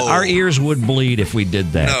do that. Our ears would bleed if we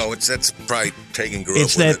did that. No, that's probably taking growth.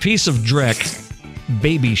 It's that piece of Drek,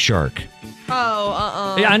 Baby Shark.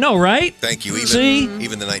 Oh, Yeah, I know, right? Thank you.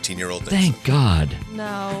 Even the 19-year-old thing. Thank God.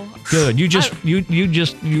 no. Good.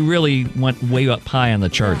 You really went way up high on the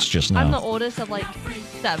charts just now. I'm the oldest of like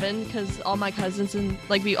 7 because all my cousins and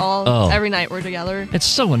like we all Oh. every night we're together. It's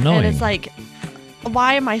so annoying. And it's like,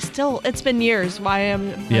 why am I still? It's been years. Why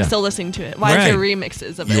am Yeah. I still listening to it? Why is there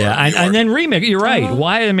remixes of it? yeah, and then remix. You're right.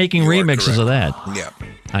 Why are they making You are remixes of that? Yeah.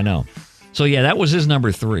 I know. So yeah, that was his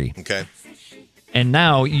number 3. Okay. And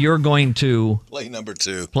now you're going to Play number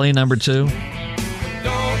 2. play number 2. Don't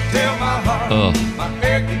tell my heart, my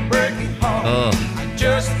aching, breaking heart. I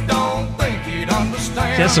just don't think you'd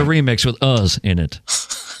understand. That's a remix with us in it.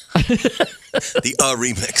 The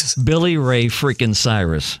remix. Billy Ray freaking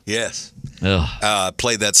Cyrus. Yes. Ugh.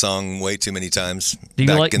 Played that song way too many times. Do you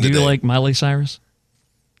back in the day. like Miley Cyrus?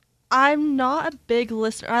 I'm not a big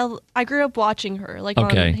listener. I grew up watching her, like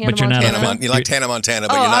Okay, on Hannah but you're not a Montana. You liked Hannah Montana,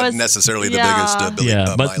 but Oh, you're I not was- necessarily the yeah. biggest Billy.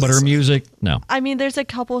 Yeah, but Miley her fan. music, no. I mean, there's a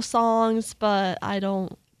couple songs, but I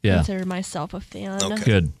don't Yeah. consider myself a fan.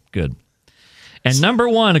 Okay. Good. And number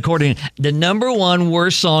 1, the number 1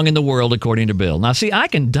 worst song in the world, according to Bill. Now, see, I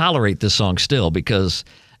can tolerate this song still because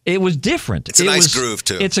it was different. It's a nice groove,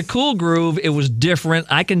 too. It's a cool groove. It was different.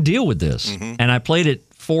 I can deal with this. And I played it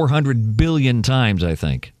 400 billion times, I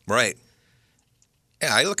think. Right.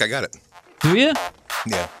 Yeah, I got it. Do you?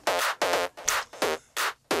 Yeah.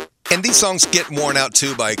 And these songs get worn out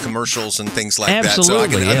too by commercials and things like that. So I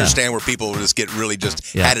can understand where people just get really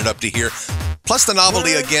just added up to here. Plus the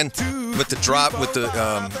novelty again with the drop, with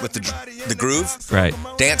the groove, right?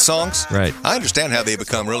 Dance songs, right? I understand how they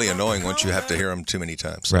become really annoying once you have to hear them too many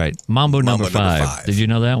times. Right. Mambo number five. Did you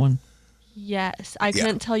know that one? Yes, I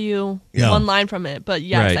couldn't tell you one line from it, but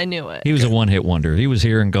yes, I knew it. He was a one-hit wonder. He was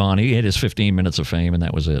here and gone. He had his 15 minutes of fame, and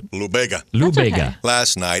that was it. Lou Bega. Lou Bega. Okay.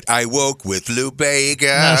 Last night, I woke with Lou Bega.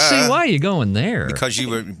 Now, see, why are you going there? Because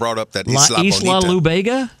you brought up that Isla Bonita. Lou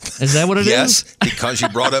Bega? Is that what it is? Yes, because you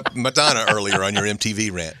brought up Madonna earlier on your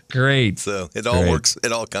MTV rant. Great. So it all works.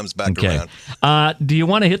 It all comes back around. Do you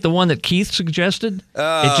want to hit the one that Keith suggested?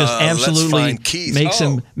 It just absolutely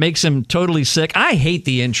makes him totally sick. I hate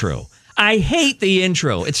the intro.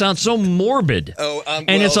 It sounds so morbid.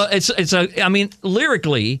 I mean,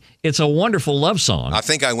 lyrically, it's a wonderful love song. I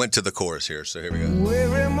think I went to the chorus here, so here we go.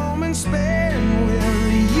 Every moment spent with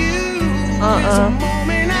you is a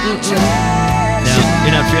moment I cherish. Now,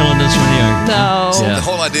 you're not feeling this one here. No. Yeah. The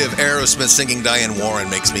whole idea of Aerosmith singing Diane Warren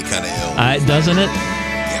makes me kind of ill. Doesn't it?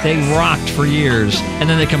 Yeah. They rocked for years, and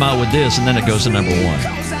then they come out with this, and then it goes to number one.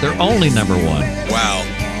 They're only number one. Wow.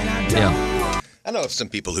 Yeah. I know of some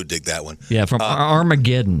people who dig that one. Yeah, from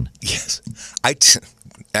Armageddon. Yes.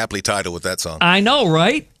 Aptly titled with that song. I know,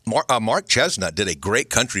 right? Mark Chestnut did a great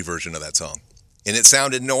country version of that song. And it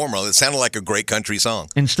sounded normal. It sounded like a great country song.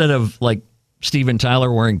 Instead of like Steven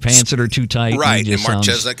Tyler wearing pants that are too tight. Right. And Mark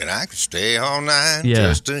Chestnut, and I could stay all night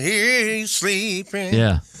just to hear you sleeping.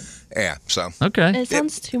 Yeah. Yeah, so. Okay. It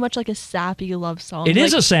sounds too much like a sappy love song. It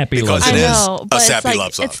is a sappy love song. Because it is a sappy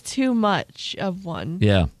love song. It's too much of one.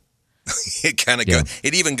 Yeah. It kind of goes.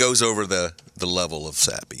 It even goes over the level of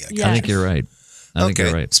sappy. I think you're right. I think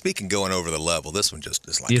you're right. Speaking going over the level, this one just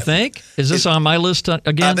is like. You think? Is this on my list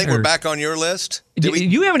again? I think we're back on your list.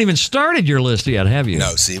 You haven't even started your list yet, have you?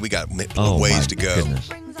 No. See, we got ways to go. Goodness.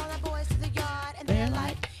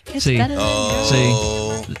 See, there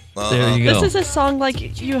you go. This is a song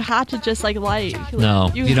like you have to just like. No,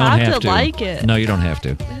 you don't have to like it. No, you don't have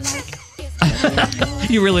to.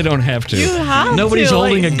 You really don't have to. You have Nobody's to,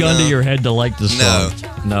 holding a gun to your head to like the song.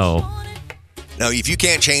 No. No, if you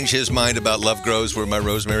can't change his mind about Love Grows Where My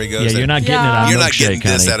Rosemary Goes, you're not getting it out of You're Milkshake, not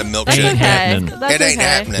getting this out of Milkshake. That's okay. It ain't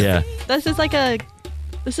happening. Yeah.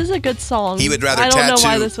 This is a good song. He would rather I don't know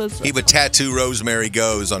why this was. He would tattoo Rosemary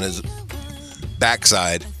Goes on his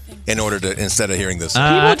backside instead of hearing this.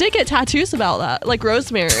 People did get tattoos about that, like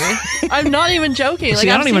Rosemary. I'm not even joking. See,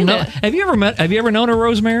 I don't even know. Have you ever known a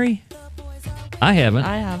Rosemary? I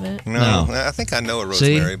haven't. No. I think I know a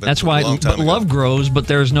Rosemary, but that's why love grows, but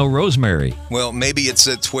there's no rosemary. Well, maybe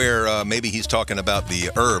it's where maybe he's talking about the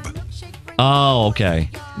herb. Oh, okay.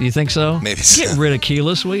 Do you think so? Maybe Get rid of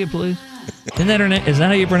Keyless, will you, please? Is that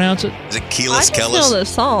how you pronounce it? Is it Keyless? I just know this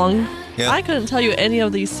song. Yeah. I couldn't tell you any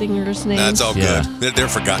of these singers' names. That's all good. They're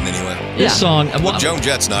forgotten anyway. This song. Well, Joan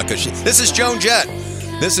Jett's not because this is Joan Jett.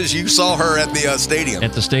 You saw her at the stadium.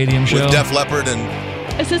 At the stadium show with Def Leppard and.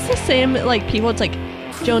 Is this the same like people? It's like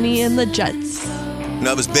Joni and the Jets.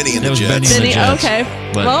 No, it was Benny and the Jets. Benny, okay.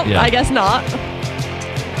 But, I guess not.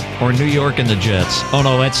 Or New York and the Jets. Oh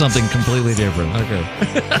no, that's something completely different. Okay.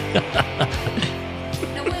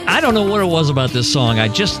 I don't know what it was about this song.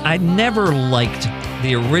 I never liked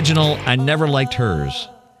the original. I never liked hers.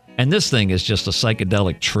 And this thing is just a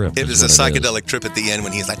psychedelic trip. It is a psychedelic trip at the end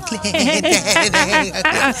when he's like...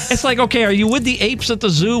 It's like, okay, are you with the apes at the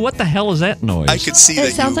zoo? What the hell is that noise? I could see that.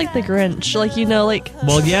 It sounds like the Grinch.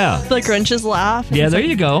 Well, yeah. The Grinch's laugh. Yeah, there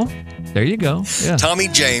you go. There you go. Yeah. Tommy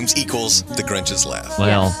James equals the Grinch's laugh.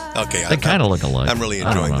 Well, okay, they kind of look alike. I'm really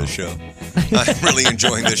enjoying this show. I'm really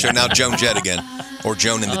enjoying this show. Now Joan Jett again. Or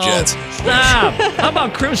Joan and the Jets. Stop. How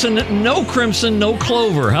about Crimson, no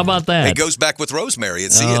Clover? How about that? It goes back with Rosemary.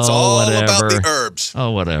 It's all about the herbs.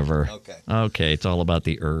 Oh, whatever. Okay, it's all about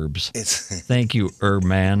the herbs. Thank you, Herb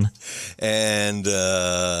Man. And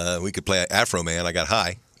we could play Afro Man. I got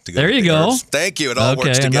high. There you go. Herbs. Thank you. It all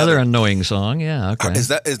works together. Another annoying song. Yeah. Okay.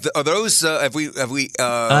 Are those? Have we?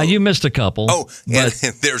 You missed a couple. Oh,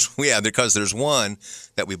 because there's one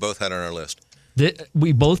that we both had on our list.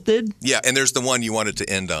 We both did? Yeah, and there's the one you wanted to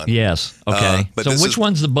end on. Yes. Okay. So which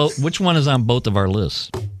one is on both of our lists?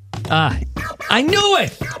 I knew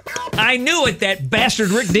it. That bastard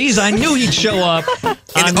Rick Dees. I knew he'd show up.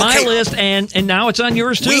 on my list, and now it's on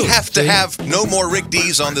yours too. We have to have no more Rick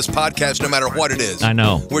Dees on this podcast, no matter what it is. I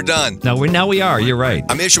know. We're done. Now we are. You're right.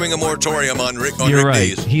 I'm issuing a moratorium on Rick You're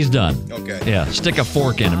right. Dees. He's done. Okay. Yeah, stick a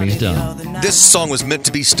fork in him. He's done. This song was meant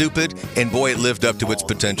to be stupid, and boy, it lived up to its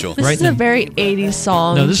potential. This is a very 80s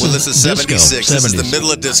song. No, this is 76. Disco, This is the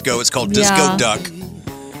middle of disco. It's called Disco Duck.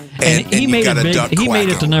 And he made it big. He made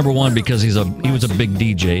it to number one because he was a big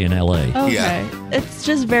DJ in L.A. Okay. Yeah. It's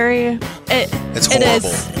just very. It's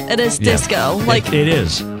horrible. It is disco. Like it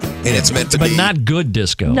is. And it's meant to but be. But not good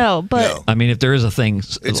disco. No, but. I mean, if there is a thing.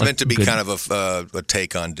 It's meant to be kind of a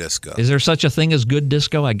take on disco. Is there such a thing as good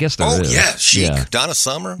disco? I guess there is. Oh, yeah. Chic. Donna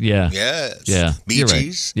Summer. Yeah. Yes. Yeah. Bee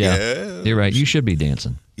Gees. Right. Yeah. Yes. You're right. You should be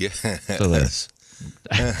dancing. Yeah. So there.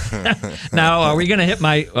 Now, are we going to hit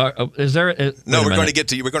my? Is there? No, we're going to get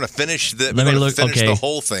to you. We're going to finish the. Let me look. Finish Okay. the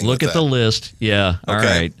whole thing. Look at the list. Yeah. All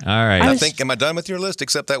right. All right. I think. Am I done with your list?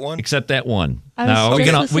 Except that one. Except that one. Now, are we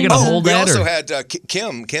going to hold we that? We also or? had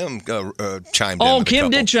Kim chimed in. Oh, Kim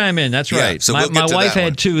did chime in. That's right. Yeah, so my we'll get to wife that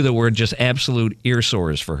had one. two that were just absolute ear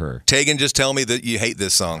sores for her. Tegan, just tell me that you hate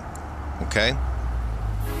this song. Okay.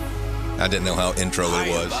 I didn't know how intro it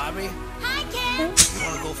was. Hi, Kim. You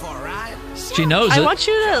want to go for a ride? She knows I it. want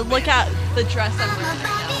you to look at the dress I'm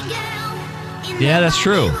wearing right Yeah, that's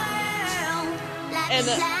true. now. And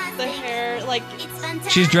the hair, like.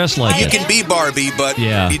 She's dressed like You it. can be Barbie, but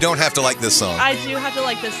Yeah. you don't have to like this song. I do have to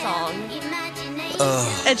like this song.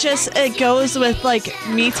 It goes with like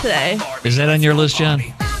me today. Is that on your list, John?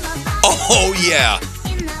 Oh yeah.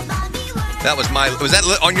 That was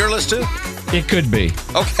that on your list too? It could be.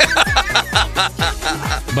 Okay.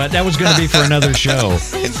 But that was going to be for another show.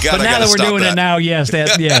 God, But now that we're doing it now, yes,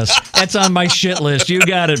 that's on my shit list. You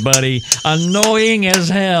got it, buddy. Annoying as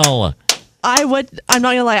hell. I'm not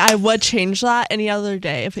gonna lie, I would change that any other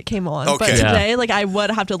day if it came on. Okay. But today, like I would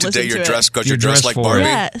have to listen Today to you're it. dressed because you're dressed like for Barbie. it.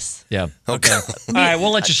 Yes. Yeah. Okay. All right,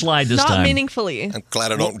 we'll let you slide this Not time. meaningfully. I'm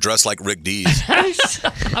glad I don't dress like Rick Dees.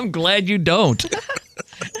 I'm glad you don't.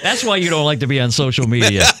 That's why you don't like to be on social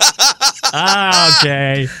media.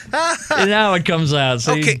 Okay. Now it comes out.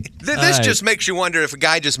 See? Okay. This All right. just makes you wonder if a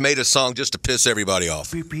guy just made a song just to piss everybody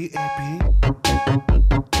off.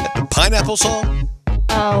 Pineapple song?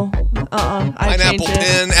 Oh, I Pineapple changed it.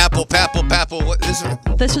 Pin, Apple, Papple. What is it?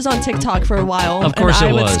 This was on TikTok for a while. Of course and it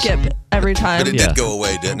I would was. skip every time. But it did go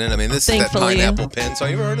away, didn't it? I mean, this is that Thankfully. Pineapple Pin song.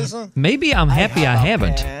 You ever heard this song? Maybe I'm happy I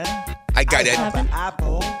haven't. I got it.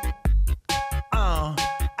 Apple.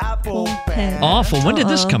 Apple Pen. Awful. When did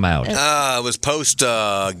this come out? It was post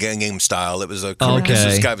Gangnam Style. It was a Okay.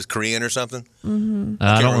 This guy was Korean or something.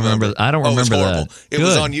 I don't remember. I don't Oh, it was remember horrible. that. It Good.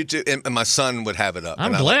 was on YouTube, and my son would have it up.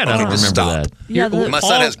 I'm and glad I okay, don't just remember stop. that. Yeah, My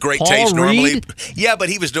son has great Paul taste normally. Reed? Yeah, but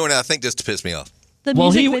he was doing it, I think, just to piss me off. The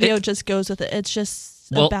Well, music he- video it- just goes with it. It's just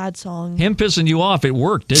Well, a bad song. Him pissing you off, it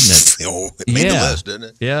worked, didn't it? Oh, it made the Yeah. list, didn't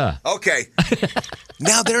it? Yeah. Okay.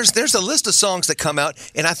 Now there's a list of songs that come out,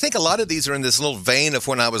 and I think a lot of these are in this little vein of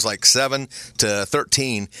when I was like 7 to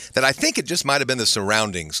 13. That I think it just might have been the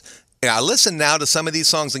surroundings. And I listen now to some of these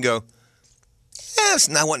songs and go,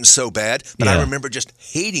 that wasn't so bad. But I Yeah. remember just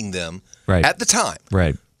hating them Right. at the time.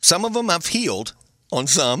 Right. Some of them I've healed on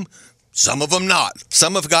some of them not.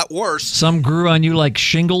 Some have got worse. Some grew on you like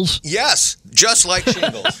shingles. Yes, just like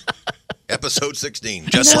shingles. Episode 16,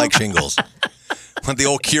 just like shingles. When the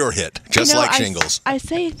old Cure hit, just like shingles. I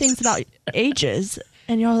say things about ages,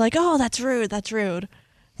 and y'all are like, "Oh, that's rude. That's rude."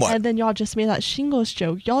 What? And then y'all just made that shingles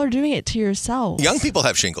joke. Y'all are doing it to yourselves. Young people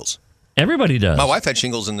have shingles. Everybody does. My wife had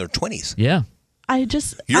shingles in their 20s. Yeah.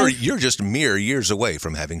 You're just mere years away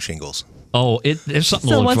from having shingles. Oh, it's something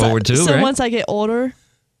to look forward to, so right? once I get older,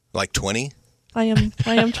 Like 20? I am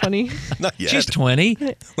 20. Not yet. She's 20.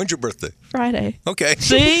 When's your birthday? Friday. Okay.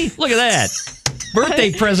 See? Look at that.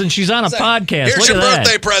 Birthday present. She's on a podcast. Here's Look your at that.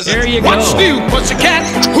 birthday present. There you What's go. new, pussycat?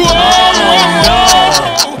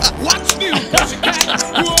 Whoa! What's new, pussycat?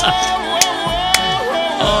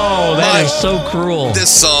 Oh, that is so cruel. This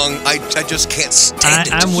song, I just can't stand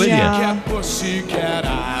it. I'm with Yeah. you. Pussycat,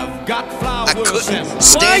 I've got flowers. I couldn't and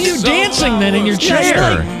stand Why are it. you dancing then in your Yeah,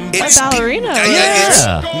 chair? A ballerina.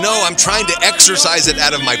 No, I'm trying to exercise it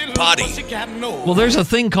out of my body. Well, there's a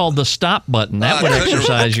thing called the stop button. That would I couldn't-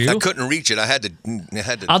 exercise you. I couldn't reach it. I had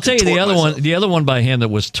to. I'll tell you the contort other myself. one. The other one by him that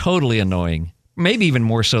was totally annoying, maybe even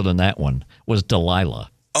more so than that one, was Delilah.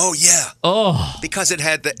 Oh yeah. Oh, Because it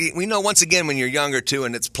had the. We know once again when you're younger too,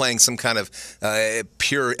 and it's playing some kind of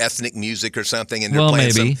pure ethnic music or something, and they're Well,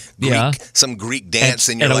 playing maybe. some Greek dance,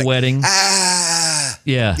 and you're at a like, wedding.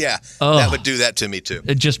 Yeah. Yeah. That Oh. would do that to me too.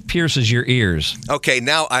 It just pierces your ears. Okay,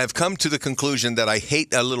 now I have come to the conclusion that I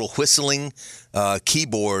hate a little whistling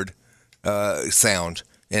keyboard sound.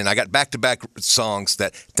 And I got back-to-back songs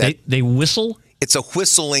that they whistle? It's a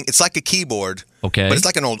whistling. It's like a keyboard. Okay. But it's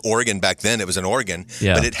like an old organ back then. It was an organ.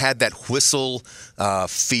 Yeah. But it had that whistle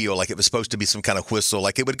feel, like it was supposed to be some kind of whistle.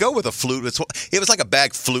 Like it would go with a flute. It was like a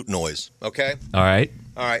bag flute noise. Okay? All right.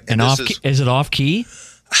 All right. And off is it off key?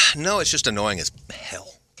 No, it's just annoying as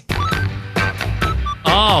hell.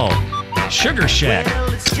 Oh, Sugar Shack.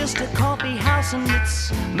 Well, it's just a coffee house and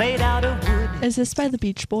it's made out of wood. Is this by the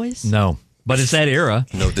Beach Boys? No, but it's that era.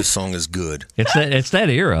 No, this song is good. It's that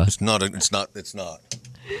era. It's not.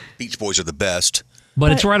 Beach Boys are the best.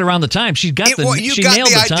 But it's right around the time. She nailed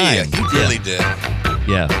the idea. time. You really did.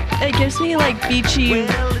 Yeah. It gives me like beachy.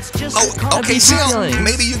 Well, it's just okay. See,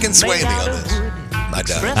 maybe you can sway me on this.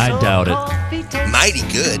 I doubt it. Mighty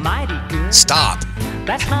good. Stop.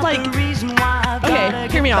 That's not like, the reason why okay,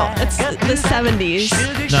 hear me out. It's the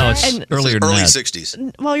 70s. No, it's earlier than early that.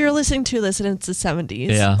 60s. Well, you're listening to this and it's the 70s.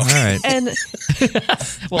 Yeah, all right. And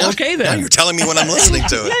well, okay then. Now you're telling me when I'm listening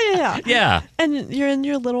to it. Yeah. And you're in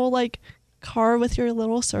your little like car with your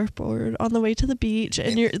little surfboard on the way to the beach,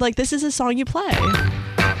 and you're like, this is a song you play.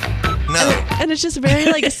 No. And it's just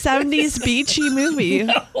very like a 70s beachy movie.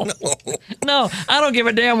 No, I don't give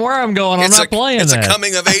a damn where I'm going. I'm not playing that. It's a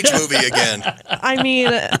coming of age movie again. I mean,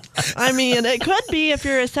 it could be if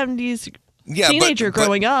you're a 70s teenager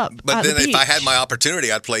growing up. But then the if I had my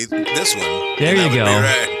opportunity, I'd play this one. There you go.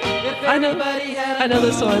 I know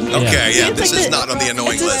this one. Okay, yeah, It's this like is not on the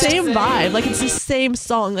annoying it's list. the same vibe. Like, it's the same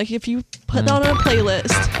song. Like, if you put that on a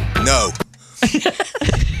playlist. No.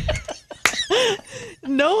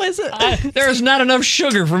 No, is it? There's not enough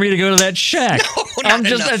sugar for me to go to that shack. No,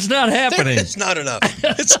 That's not happening. It's not enough.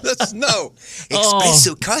 It's no.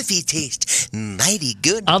 Espresso coffee taste mighty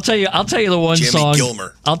good. I'll tell you the one Jimmy song.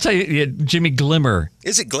 Gilmer. I'll tell you, Jimmy Glimmer.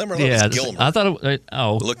 Is it Glimmer? Yeah, it's Gilmer. I thought it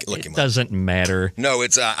Look him it doesn't matter. No,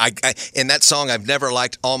 it's and that song I've never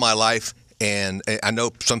liked all my life. And I know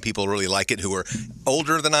some people really like it who are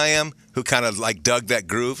older than I am, who kind of like dug that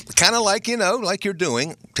groove, kind of like, like you're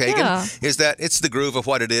doing, Tegan, is that it's the groove of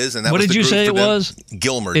what it is. And that what was did the you groove say for it them. was?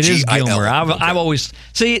 Gilmer. It is Gilmer. Gilmer. I've always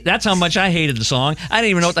see that's how much I hated the song. I didn't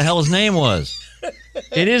even know what the hell his name was.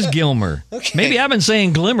 It is Gilmer. Okay. Maybe I've been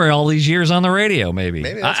saying Glimmer all these years on the radio. Maybe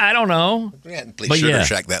I don't know. You hadn't played Sugar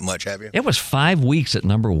Shack that much, have you? It was 5 weeks at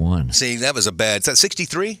number one. See, that was a bad. Is that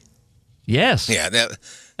 63? Yes. Yeah, that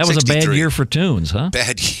was a bad year for tunes, huh?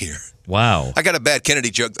 Bad year. Wow. I got a bad Kennedy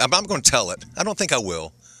joke. I'm going to tell it. I don't think I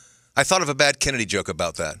will. I thought of a bad Kennedy joke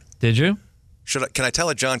about that. Did you? Can I tell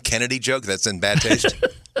a John Kennedy joke that's in bad taste?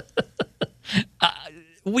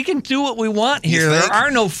 We can do what we want here. There are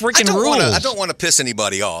no freaking rules. I don't want to piss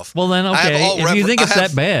anybody off. Well, then, okay. If you think it's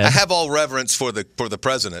that bad. I have all reverence for the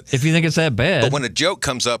president. If you think it's that bad. But when a joke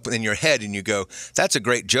comes up in your head and you go, that's a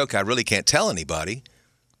great joke, I really can't tell anybody.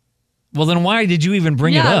 Well, then why did you even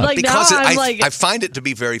bring it up? Like, because I find it to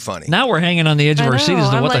be very funny. Now we're hanging on the edge of our seat as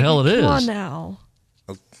to what the hell it is. Come on now.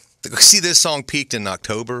 See, this song peaked in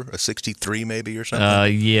October of 63 maybe or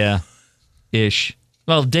something? Yeah. Ish.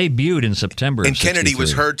 Well, debuted in September And of 63. Kennedy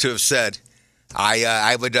was heard to have said,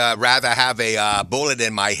 I would rather have a bullet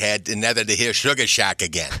in my head than never to hear Sugar Shack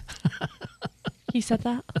again. He said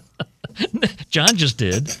that? John just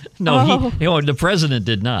did. No, the president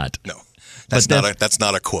did not. No. That's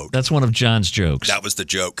not a quote. That's one of John's jokes. That was the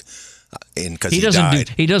joke. Because he doesn't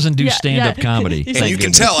died. Do stand-up comedy. And you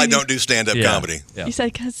can tell I don't do stand-up comedy. Yeah. He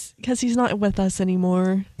said because he's not with us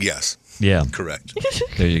anymore. Yes. Yeah. Correct.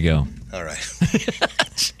 There you go. All right.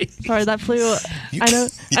 Sorry, that flew.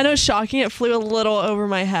 I know, shocking. It flew a little over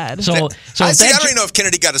my head. I don't even know if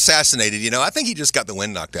Kennedy got assassinated. I think he just got the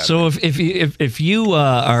wind knocked out of him. So if you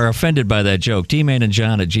are offended by that joke,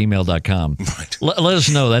 tmanandjohn@gmail.com. Right. Let us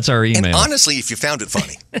know. That's our email. And honestly, if you found it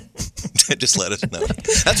funny, just let us know.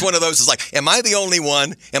 That's one of those. Is like, am I the only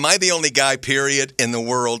one? Am I the only guy? Period in the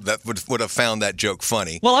world that would have found that joke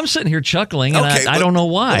funny? Well, I'm sitting here chuckling, and I don't know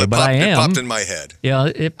why, but I am. It popped in my head.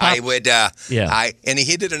 Yeah, it popped. I would. And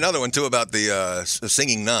he did another one too about the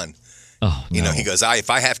singing nun. Oh, no. He goes, if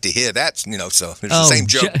I have to hear that, so it's the same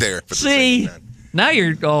joke there. For the singing nun. Now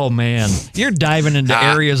you're diving into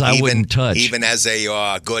areas I wouldn't touch. Even as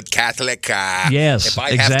a good Catholic, yes, if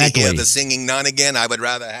I have to hear the singing nun again, I would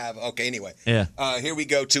rather have. Okay, anyway. Yeah. Here we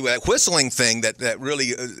go to a whistling thing that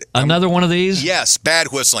really. Another one of these? Yes, bad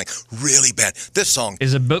whistling, really bad. This song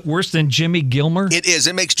is a bit worse than Jimmy Gilmer. It is.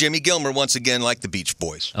 It makes Jimmy Gilmer once again like the Beach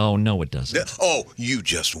Boys. Oh no, it doesn't. Oh, you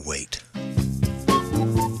just wait.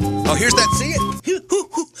 Oh, here's that. See it?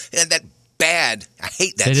 And that. Bad. I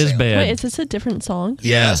hate that. It is bad. Wait, is this a different song?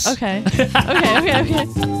 Yes. Okay.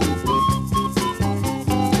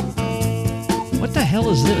 What the hell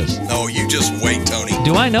is this? Oh, you just wait, Tony.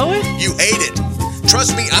 Do I know it? You hate it.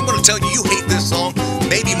 trust me, I'm going to tell you, you hate this song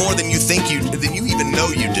maybe more than you even know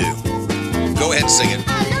you do. Go ahead and sing it.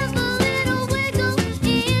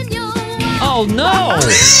 Oh, no.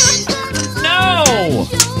 No.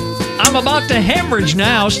 I'm about to hemorrhage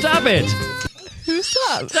now. Stop it. Who's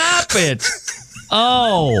that? Stop it.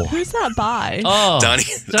 Oh. Who's that by? Oh.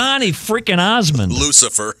 Donny freaking Osmond.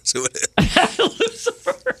 Lucifer.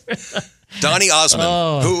 Donny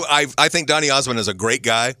Osmond, who I think Donny Osmond is a great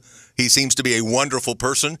guy. He seems to be a wonderful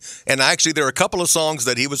person. And actually, there are a couple of songs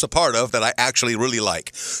that he was a part of that I actually really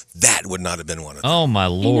like. That would not have been one of them. Oh, my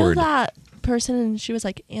Lord. You know that person, and she was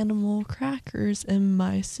like, animal crackers in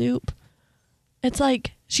my soup. It's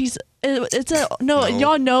like,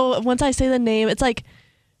 y'all know, once I say the name, it's like,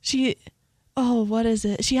 what is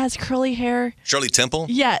it? She has curly hair. Shirley Temple?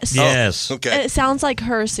 Yes. Yes. Okay. It sounds like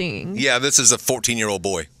her singing. Yeah, this is a 14-year-old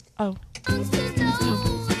boy. Oh.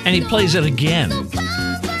 And he plays it again.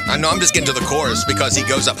 I know, I'm just getting to the chorus because he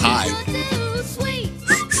goes up high.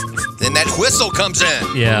 Then that whistle comes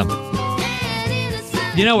in. Yeah.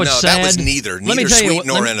 You know what's sad? That was neither sweet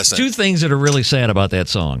nor innocent. Two things that are really sad about that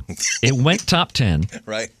song. It went top 10.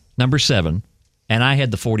 Right. Number 7. And I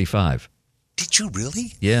had the 45. Did you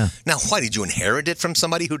really? Yeah. Now, why? Did you inherit it from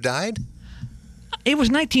somebody who died? It was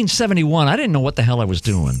 1971. I didn't know what the hell I was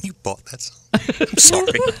doing. You bought that song? I'm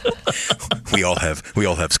sorry. we all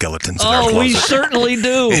have skeletons in our closet. Oh, we certainly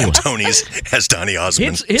do. And Tony's has Donny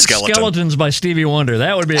Osmond. Hit Skeletons by Stevie Wonder.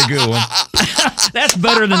 That would be a good one. That's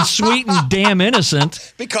better than Sweet and Damn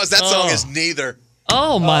Innocent. Because that song is neither.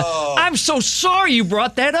 Oh, my. I'm so sorry you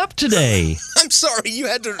brought that up today. I'm sorry you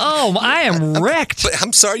had to. Oh, I am wrecked. But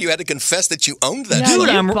I'm sorry you had to confess that you owned that Dude,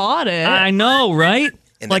 song. I bought it. I know, right?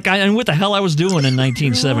 And what the hell I was doing in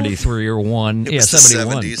 1973 or 1. It was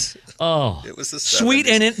 71. The 70s. Oh. It was the 70s. Sweet,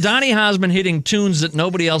 and Donny Osmond hitting tunes that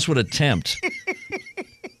nobody else would attempt.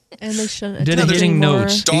 And they shouldn't. Hitting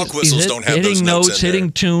notes. Dog whistles don't have hitting those notes in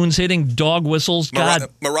hitting tunes, hitting dog whistles. God.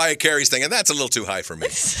 Mariah Carey's thing, and that's a little too high for me.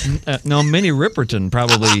 No, Minnie Riperton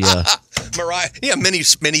probably. Mariah,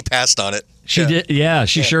 Minnie passed on it. She did. Yeah,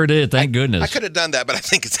 she sure did. Thank goodness. I could have done that, but I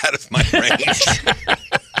think it's out of my range.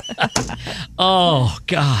 Oh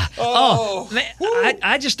God! Man,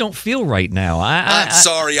 I just don't feel right now. I'm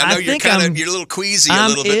sorry. I know you're a little queasy a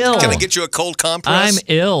little bit. Ill. Can I get you a cold compress? I'm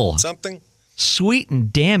ill. Something? Sweet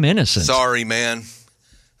and Damn Innocent. Sorry, man.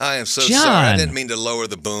 I am so John, sorry. I didn't mean to lower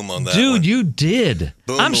the boom on that Dude, one. you did.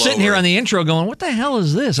 I'm sitting here on the intro going, what the hell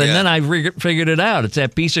is this? And then I figured it out. It's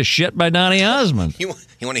that piece of shit by Donny Osmond. You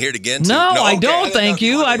want to hear it again? Too? No, I don't, thank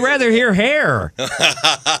you. I'd rather hear Hair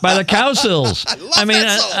by the Cowsills.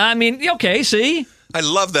 I mean, okay, see? I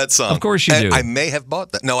love that song. Of course you do. I may have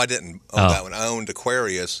bought that. No, I didn't own that one. I owned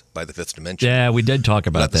Aquarius by the Fifth Dimension. Yeah, we did talk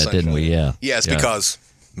about that, didn't we? Yeah. Yes, because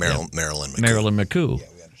Marilyn McCoo. Marilyn McCoo.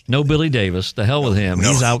 No Billy Davis. The hell with him. No.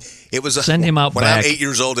 He's out. Send him out when back. I was 8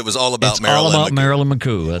 years old, it was all about Marilyn McCoo. All about Marilyn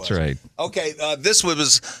McCoo. That's right. Okay, this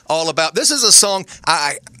was all about. This is a song.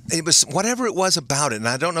 It was whatever it was about it, and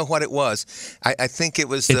I don't know what it was. I think it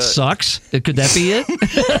was. It sucks. Could that be it?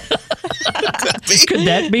 Could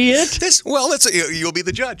that be it? You'll be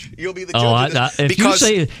the judge. You'll be the judge.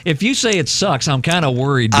 If you say it sucks, I'm kind of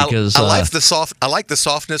worried because I like the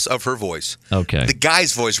softness of her voice. Okay. The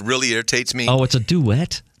guy's voice really irritates me. Oh, it's a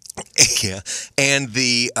duet. Yeah, and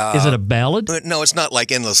the is it a ballad? No, it's not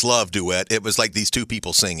like Endless Love duet. It was like these two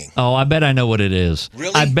people singing. Oh, I bet I know what it is.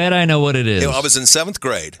 Really? I bet I know what it is. I was in 7th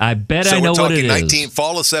grade. I bet I know what it is.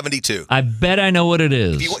 Fall of 72. I bet I know what it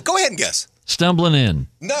is. Go ahead and guess. Stumbling In.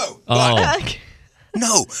 No. Oh.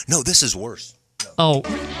 No. This is worse. No. Oh.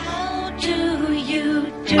 How do you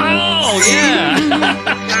do? Oh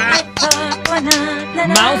yeah.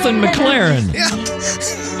 Mouth and McLaren. Yeah.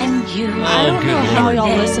 And you. I don't know how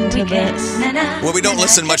y'all listen to this. Well, we don't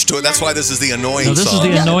listen much to it. That's why this is the annoying song. No, this is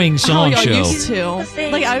the annoying song how y'all show. used to.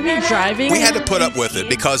 Like, I would be driving. We had to put up with it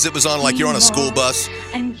because it was on like you're on a school bus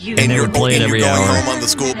and they would play it every going hour. home on the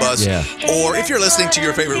school bus. Yeah. Or if you're listening to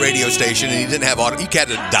your favorite radio station and you didn't have audio, you had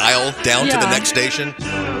to dial down to the next station.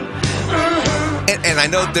 And I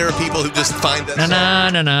know there are people who just find that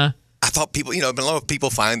song. I thought people, a lot of people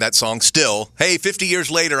find that song still. Hey, 50 years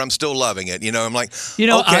later, I'm still loving it. I'm like,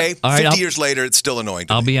 okay, 50 years later, it's still annoying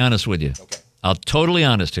to me. I'll be honest with you. Okay. I'll totally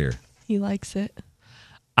honest here. He likes it.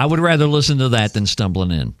 I would rather listen to that than Stumbling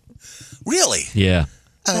In. Really? Yeah.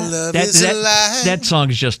 I love is a lie. That song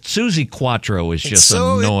is just, Susie Quattro is just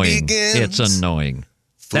annoying. It's annoying.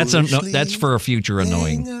 That's for a future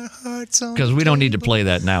annoying. Because we don't need to play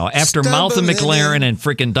that now. After Mouth and McLaren and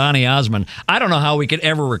freaking Donny Osmond, I don't know how we could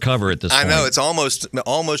ever recover at this point. I know. It's almost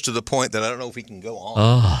to the point that I don't know if we can go on.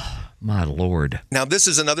 Oh, My Lord. Now, this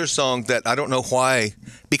is another song that I don't know why,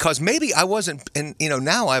 because maybe I wasn't, and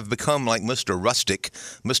now I've become like Mr. Rustic,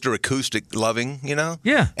 Mr. Acoustic loving,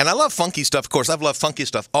 Yeah. And I love funky stuff. Of course, I've loved funky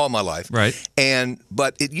stuff all my life. Right.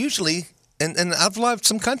 But it usually, and I've loved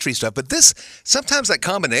some country stuff, but sometimes that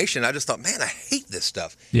combination, I just thought, man, I hate this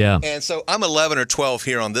stuff. Yeah. And so I'm 11 or 12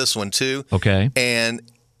 here on this one too. Okay. And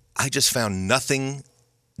I just found nothing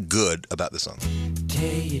good about the song. Tell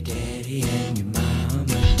your daddy and your mama.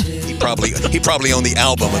 He probably owned the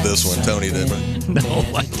album of this one, Tony, didn't he? No,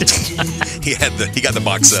 I didn't. He got the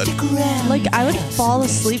box set. Like, I would fall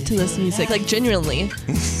asleep to this music, like, genuinely.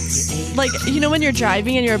 Like, when you're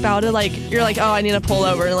driving and you're about to, like, you're like, oh, I need to pull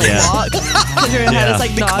over and, like, walk. Because your head is,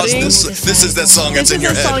 like, nodding. This is that song that's in your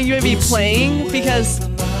head. This is the song you would be playing because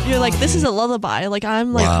you're like, this is a lullaby. Like,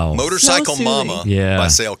 I'm like, wow. Motorcycle so Mama by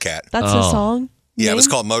Sailcat. That's the song? Yeah, it was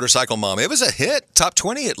called Motorcycle Mama. It was a hit, top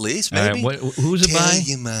 20 at least, maybe. Right, who's it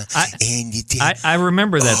by? I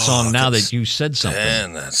remember that song now that you said something.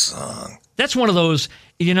 Man, that song. That's one of those,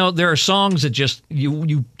 there are songs that just,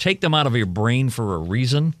 you take them out of your brain for a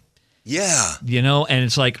reason. Yeah. And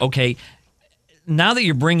it's like, okay, now that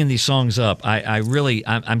you're bringing these songs up,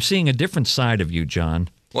 I'm seeing a different side of you, John.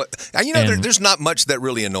 What? There's not much that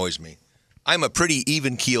really annoys me. I'm a pretty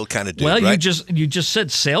even keel kind of dude. Well, right? you just said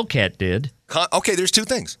Sailcat did. Okay, there's two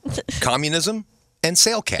things: communism and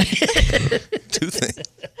Sailcat. Two things.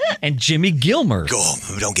 And Jimmy Gilmer.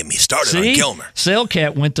 Don't get me started on Gilmer.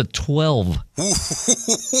 Sailcat went to 12.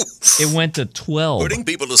 It went to 12. Putting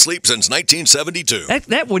people to sleep since 1972.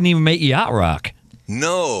 That wouldn't even make yacht rock.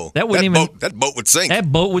 No, that boat would sink.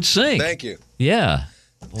 That boat would sink. Thank you. Yeah.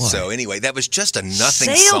 Boy. So anyway, that was just a nothing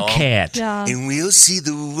Sailcat. song. Yeah. And we'll see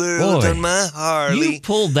the world on my Harley. You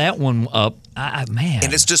pulled that one up, man.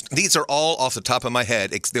 And it's just, these are all off the top of my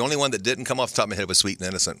head. The only one that didn't come off the top of my head was Sweet and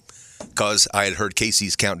Innocent, because I had heard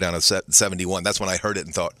Casey's Countdown of 71. That's when I heard it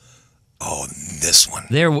and thought, oh, this one.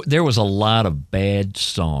 There was a lot of bad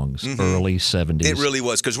songs early 70s. It really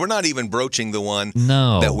was, because we're not even broaching the one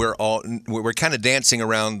that we're kind of dancing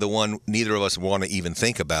around the one neither of us want to even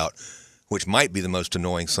think about, which might be the most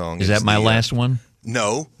annoying song. Is that my last one?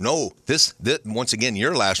 No. This once again,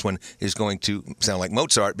 your last one is going to sound like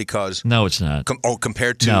Mozart because no, it's not.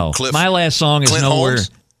 Compared to Cliff. My last song is Clint nowhere.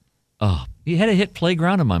 Holmes? Oh, you had to hit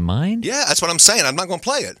Playground in my mind? Yeah, that's what I'm saying. I'm not going to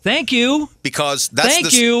play it. Thank you. Because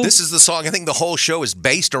this is the song I think the whole show is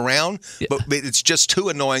based around, but it's just too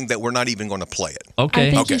annoying that we're not even going to play it. Okay.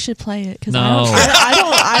 I think you should play it because no.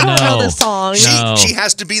 I don't know the song. She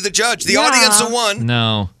has to be the judge. The audience of one.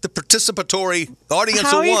 No. The participatory audience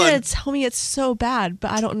How of are you one. going to tell me it's so bad, but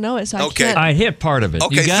I don't know it, so I can't. I hit part of it.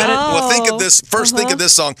 Okay, you got it? Well, think of this. First, think of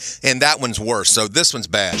this song, and that one's worse. So this one's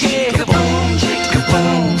bad. Chick-a-boom,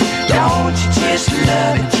 chick-a-boom. Don't you just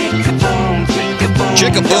love it? Chick-a-boom, chick-a-boom.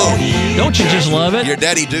 Chick-a-boom. Don't you just love it? Your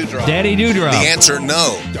Daddy Dewdrop. Daddy Dewdrop. The answer,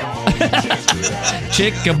 no.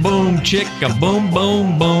 Chick-a-boom, chick-a-boom,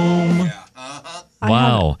 boom, boom.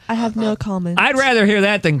 Wow. I have no comment. I'd rather hear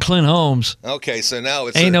that than Clint Holmes. Okay, so now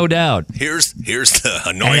it's no doubt. Here's the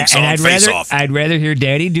annoying song, Face Off. I'd rather hear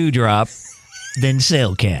Daddy Dewdrop than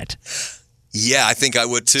Sailcat. Yeah, I think I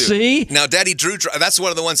would too. See? Now, Daddy Dewdrop, that's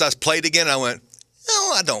one of the ones I played again. I went,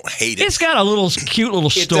 no, I don't hate it. It's got a cute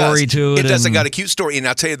little story to it. It does. It got a cute story. And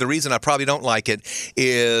I'll tell you the reason I probably don't like it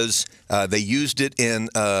is they used it in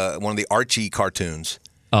one of the Archie cartoons.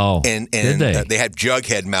 Oh, and did they? They had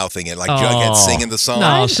Jughead mouthing it, like Jughead singing the song.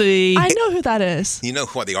 No, see. I know who that is. You know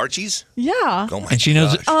what, the Archies? Yeah. Oh my and she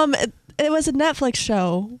knows it. It was a Netflix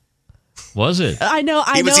show. Was it? I know.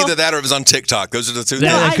 It was either that or it was on TikTok. Those are the two.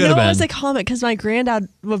 No, I know it was a comic because my granddad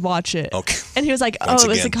would watch it. Okay. And he was like, "Oh, it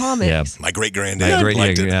was a comic." Yeah. My great granddad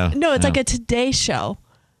liked it. Yeah. No, it's like a Today Show.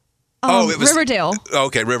 It was Riverdale.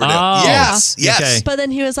 Okay, Riverdale. Oh, yes. okay. But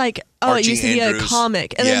then he was like, "Oh, Archie it used to be Andrews. a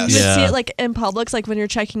comic," and then you would Yes. see it like in Publix, like when you're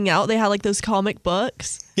checking out, they had like those comic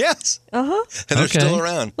books. Yes. And they're still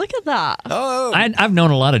around. Look at that. Oh. I've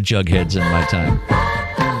known a lot of Jugheads in my time.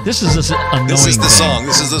 This is this annoying This is the thing. song.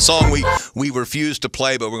 This is the song we refuse to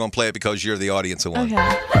play, but we're going to play it because you're the audience of one. Okay.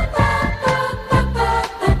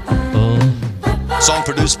 Song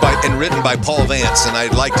produced by and written by Paul Vance, and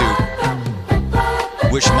I'd like to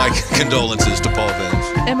wish my condolences to Paul Vance.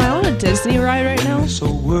 Am I on a Disney ride right now?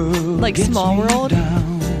 Like Small World?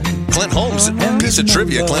 Clint Holmes, piece of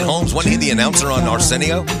trivia. Clint Holmes, wasn't he the announcer on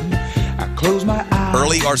Arsenio?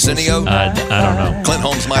 Early Arsenio? I don't know. Clint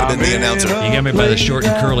Holmes might have been the announcer. You got me by the short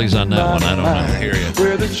and curlies on that one. I don't know. I hear you.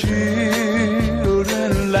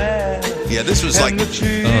 Yeah, this was like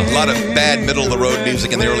a lot of bad middle-of-the-road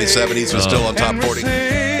music in the early 70s was still on top 40.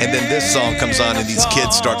 And then this song comes on and these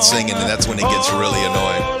kids start singing, and that's when it gets really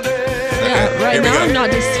annoying. Yeah, Right now, I'm not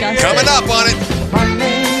disgusted. Coming up on it. My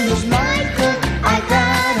name is Michael. I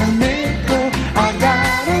got a nickel. I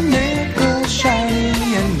got a nickel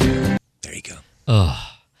shiny and new. There you go. Ugh.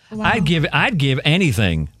 Wow. I'd give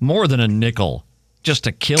anything more than a nickel just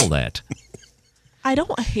to kill that. I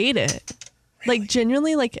don't hate it. Like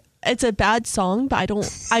genuinely, like it's a bad song, but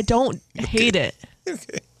I don't hate it.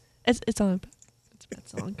 Okay. It's a bad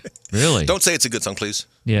song. Really? Don't say it's a good song, please.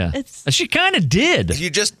 Yeah. She kind of did. You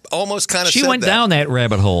just almost kind of She said went that. down that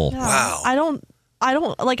rabbit hole. Yeah, Wow. I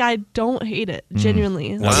don't hate it.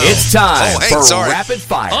 Genuinely. Wow. It's time Oh, hey, for sorry. Rapid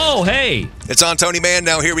Fire. Oh, hey. It's on Tony Mann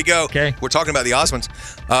now. Here we go. Okay. We're talking about the Osmonds.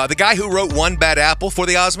 The guy who wrote One Bad Apple for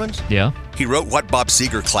the Osmonds, Yeah. he wrote what Bob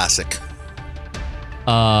Seger classic?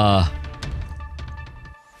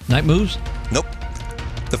 Night Moves? Nope.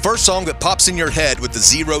 The first song that pops in your head with the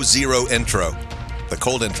 0-0 intro, the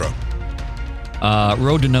cold intro.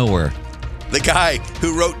 Road to Nowhere. The guy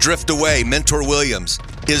who wrote Drift Away, Mentor Williams,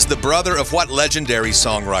 is the brother of what legendary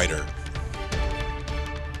songwriter?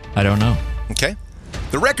 I don't know. Okay.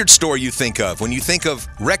 The record store you think of when you think of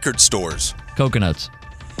record stores. Coconuts.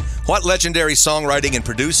 What legendary songwriting and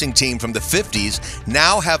producing team from the 50s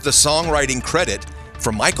now have the songwriting credit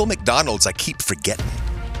for Michael McDonald's I Keep Forgetting?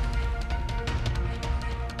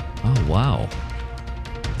 Oh, wow.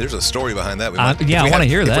 There's a story behind that. Yeah, I want to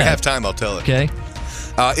hear that. If we have time, I'll tell it. Okay.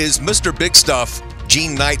 Is Mr. Big Stuff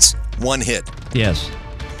Gene Knight's one hit? Yes.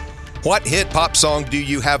 What hit pop song do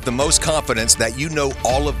you have the most confidence that you know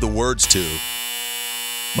all of the words to?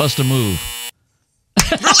 Bust a Move.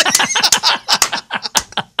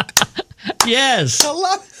 Yes.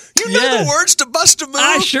 You know the words to Bust a Move?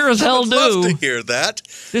 I sure as hell do. I would love to hear that.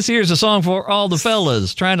 This here's a song for all the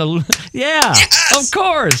fellas trying to... Yeah, Yes! of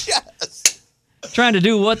course. Yes. Trying to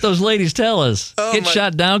do what those ladies tell us. Oh, Get my-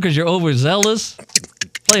 shot down because you're overzealous.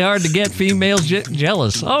 Play hard to get females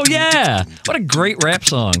jealous. Oh, yeah. What a great rap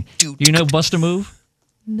song. You know Bust a Move?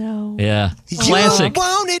 No. Yeah. Classic. You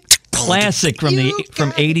want it. Classic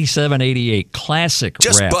from 87, 88. Classic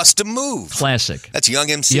Just rap. Bust a Move. Classic. That's Young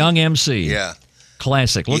MC. Young MC. Yeah.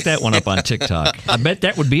 Classic. Look that one up on TikTok. I bet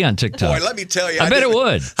that would be on TikTok. Boy, let me tell you. I bet it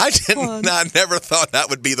would. I never thought that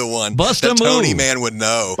would be the one. Bust a that Tony Move. Man would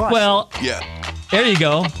know. Well, Yeah. there you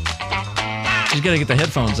go. She's got to get the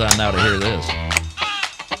headphones on now to hear this.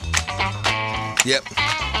 Yep.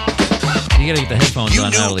 You got to get the headphones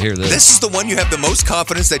on now to hear this. This is the one you have the most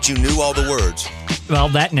confidence that you knew all the words. Well,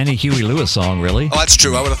 that and any Huey Lewis song, really. Oh, that's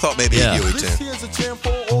true. I would have thought maybe Yeah. a Huey too. Here's a jam for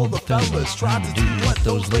all the fellas. Try to do what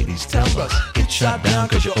those ladies tell us. Get shot down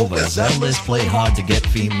because you're overzealous. Play hard to get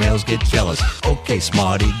females get jealous. Okay,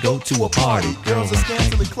 smarty, go to a party. Girls are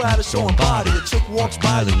scantily clad and showing body. A chick walks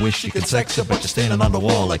by and wish she could sex her, but you're standing on the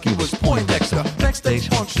wall like you was Poindexter. next stage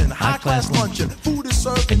function, high class luncheon. Food is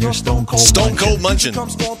served And you're stone cold. Stone cold munching. Come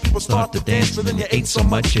storm, people Start to dance, but then you ate so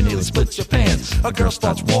much you nearly split your pants. A girl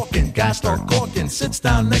starts walking, guys start gawking, sits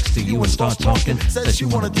down next to you and starts talking. Says you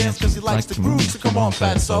want to dance because he likes the groove. So come on,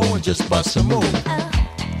 fatso, and just bust a move.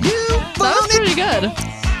 That was pretty good.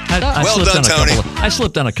 I Well slipped done, on Tony. I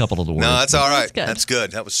slipped on a couple of the words. No, that's all right. good. That's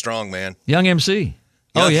good. That was strong, man. Young MC.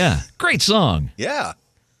 Oh, Yeah. yeah. Great song. Yeah.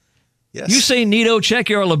 Yes. You say Nito, check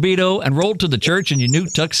your libido, and roll to the church in your new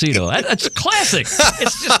tuxedo. That's classic.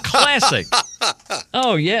 It's just classic.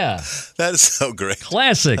 Oh, yeah. That is so great.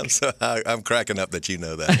 Classic. I'm cracking up that you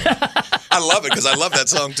know that. I love it because I love that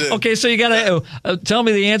song too. Okay, so you got to tell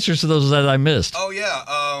me the answers to those that I missed. Oh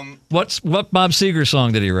yeah. What Bob Seger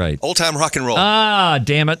song did he write? Old Time Rock and Roll. Ah,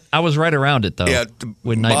 damn it. I was right around it, though. Yeah.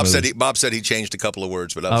 With Night Bob Moves. said he changed a couple of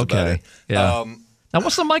words, but that was about Okay. it. Yeah. Now,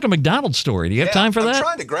 what's the Michael McDonald story? Do you have time for that?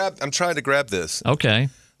 I'm trying to grab this, Okay.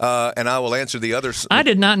 and I will answer the others. I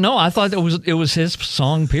did not know. I thought it was his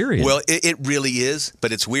song, period. Well, it really is,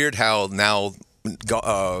 but it's weird how now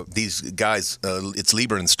these guys, it's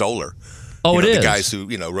Lieber and Stoller. Oh, it The is? guys who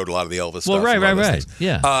wrote a lot of the Elvis Well, stuff. right, and all right, those right. things.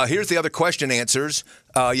 Yeah. Here's the other question answers.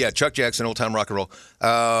 Chuck Jackson, Old Time Rock and Roll.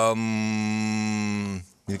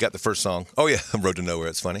 You got the first song. Oh yeah, Road to Nowhere.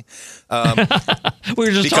 It's funny. We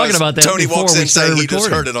were just because talking about that Tony before walks we in started saying he just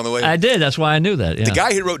recording. heard it on the way. I did. That's why I knew that. Yeah. The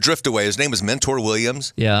guy who wrote Drift Away, his name is Mentor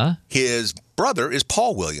Williams. Yeah. His brother is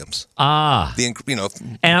Paul Williams. Ah. And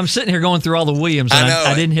I'm sitting here going through all the Williams, and I know.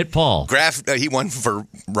 I didn't hit Paul. he won for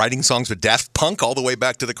writing songs with Daft Punk all the way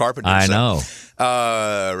back to the Carpenters. I know.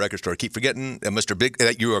 Record store. Keep forgetting, Mr. Big.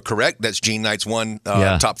 You are correct. That's Gene Knight's one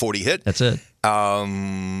Yeah. top 40 hit. That's it.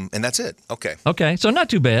 And that's it. Okay. Okay, so not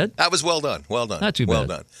too bad. That was well done. Well done. Not too well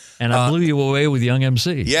bad. done. And I blew you away with Young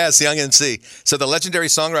MC. Yes, Young MC. So the legendary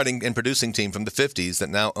songwriting and producing team from the 50s that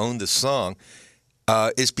now own this song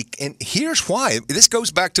and here's why. This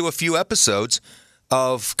goes back to a few episodes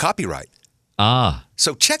of Copyright.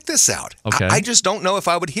 So check this out. Okay. I just don't know if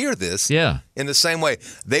I would hear this Yeah. in the same way.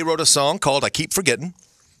 They wrote a song called I Keep Forgetting.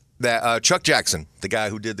 That Chuck Jackson, the guy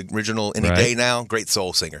who did the original Any Right. Day Now, great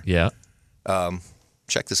soul singer. Yeah.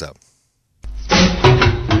 Check this out.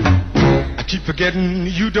 I keep forgetting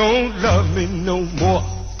you don't love me no more.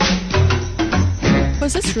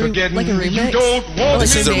 Was this Forgetting like a remix? you don't want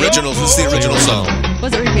This is the me original. This is the original song.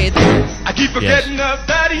 Was it remade though? I keep forgetting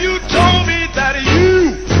that you told me that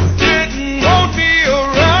you didn't want me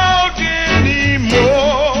around anymore.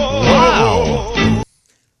 Wow.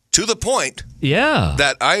 To the point Yeah.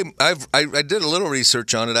 that I did a little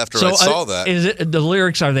research on it after So I saw that. Is it the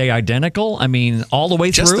lyrics? Are they identical? I mean, all the way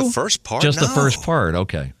Just through? the first part? Just the No. first part.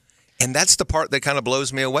 Okay. And that's the part that kind of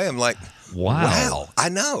blows me away. I'm like, wow, I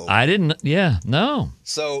know. I didn't. Yeah. No.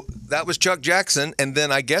 So that was Chuck Jackson, and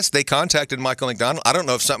then I guess they contacted Michael McDonald. I don't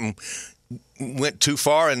know if something went too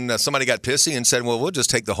far and somebody got pissy and said, "Well, we'll just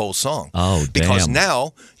take the whole song." Oh, because damn.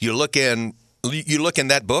 now you look in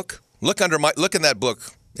that book. Look in that book.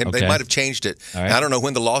 They Okay. might have changed it. All right. I don't know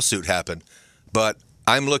when the lawsuit happened, but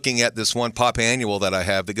I'm looking at this one pop annual that I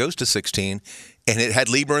have that goes to 16, and it had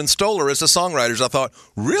Lieber and Stoller as the songwriters. I thought,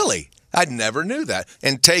 really? I never knew that.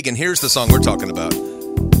 And Tegan, here's the song we're talking about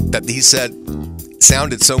that he said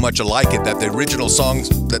sounded so much alike it that the original songs,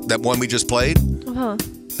 that one we just played,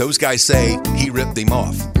 those guys say he ripped him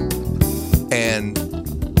off. And,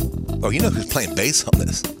 you know who's playing bass on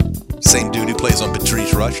this? Same dude who plays on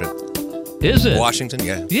Patrice Russia. Is it? Washington,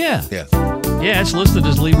 yeah. Yeah. Yeah. Yeah, it's listed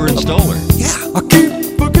as Lieber and Stoller. Yeah. I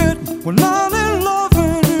keep forgetting we're not in love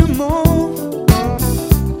anymore.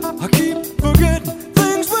 I keep forgetting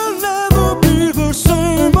things will never be the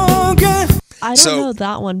same again. I don't know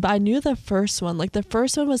that one, but I knew the first one. Like the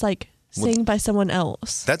first one was like sang by someone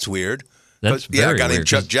else. That's weird. That's But, yeah, a very guy named weird,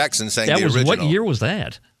 Chuck 'cause Jackson sang That the was original. what year was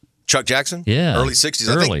that? Chuck Jackson? Yeah. Early 60s.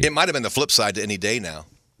 I Early. think it might have been the flip side to Any Day Now.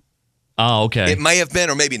 Oh, okay. It may have been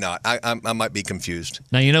or maybe not. I might be confused.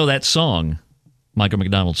 Now, you know that song, Michael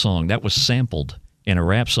McDonald's song, that was sampled in a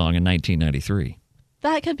rap song in 1993.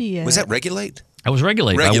 That could be it. Was that Regulate? That was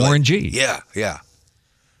Regulate by Warren G. Yeah. Yeah.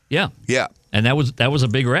 Yeah. And that was a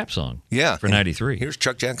big rap song. Yeah. For 93. Here's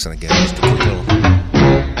Chuck Jackson again. Just a quick little.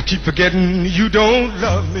 I keep forgetting you don't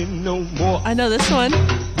love me no more. I know this one.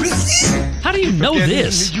 How do you know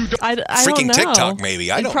this? I don't Freaking know. TikTok,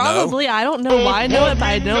 maybe. I don't know. Probably. I don't know why I know it, but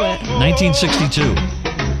I know it. 1962.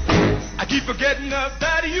 I keep forgetting that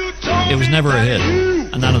you told It was me never a that hit. you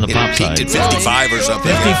Not on the pop Peaked side. at 55 or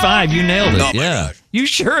something. 55, you nailed it. Oh, my yeah. gosh. You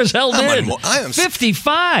sure as hell did. I am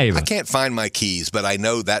 55. I can't find my keys, but I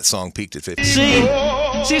know that song peaked at 50.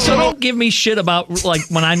 See, so don't give me shit about like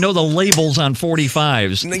when I know the labels on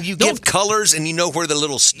 45s. You give colors and you know where the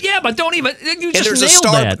little. Yeah, but don't even. You And just there's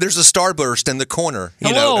nailed that. There's a starburst in the corner. You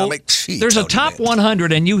Hello. know, I'm like, gee, there's a Tony, top man.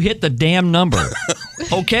 100 and you hit the damn number.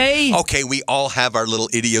 Okay? Okay, we all have our little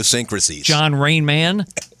idiosyncrasies. John Rain Man.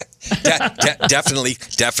 Definitely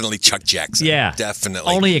Chuck Jackson. Yeah.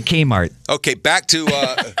 Definitely. Only at Kmart. Okay, back to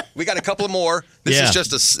we got a couple more. This Yeah.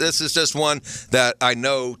 is just one that I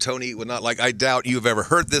know Tony would not like. I doubt you've ever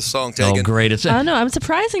heard this song, Tegan. Oh, great. It's I don't know. I'm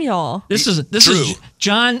surprising y'all. This is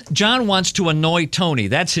John wants to annoy Tony.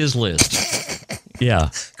 That's his list. Yeah.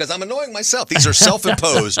 Because I'm annoying myself. These are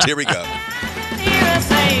self-imposed. Here we go.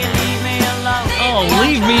 Oh,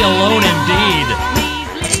 leave me alone indeed.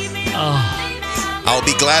 Oh. I'll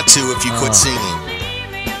be glad to if you quit singing.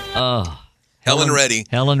 Helen Reddy.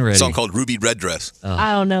 Helen Reddy. A song called Ruby Red Dress.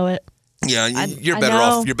 I don't know it. Yeah, you're I better know.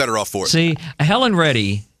 off. You're better off for it. See, Helen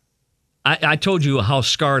Reddy, I told you how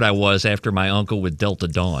scarred I was after my uncle with Delta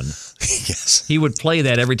Dawn. Yes. He would play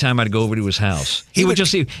that every time I'd go over to his house.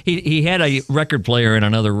 He had a record player in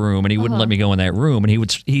another room, and he wouldn't let me go in that room. And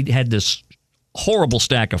he had this horrible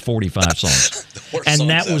stack of 45 songs. And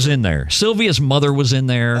that was in there. Sylvia's Mother was in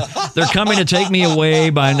there. They're Coming to Take Me Away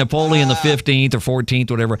by Napoleon the 15th or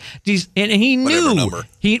 14th, whatever. And he knew,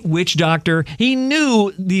 Witch Doctor, he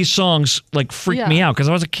knew these songs like freaked me out because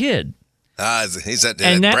I was a kid. He's that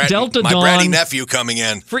Delta my Dawn, bratty nephew coming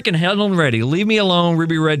in. Freaking Helen Reddy, Leave Me Alone,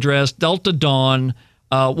 Ruby Red Dress, Delta Dawn.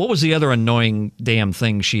 What was the other annoying damn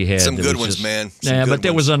thing she had? Some that good was ones, just- man. Yeah, but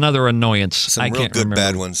there was another annoyance. Some I real can't good remember.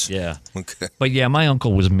 bad ones. Yeah. Okay. But yeah, my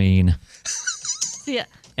uncle was mean. Yeah.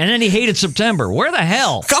 And then he hated September. Where the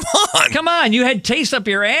hell? Come on. You had taste up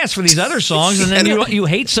your ass for these other songs, and then you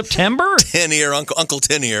hate September? Tin Ear, Uncle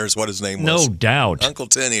Tin Ear is what his name was. No doubt. Uncle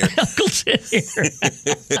Tin Ear. Uncle Tin Ear.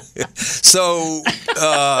 So,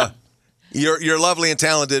 your lovely and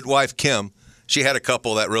talented wife, Kim, she had a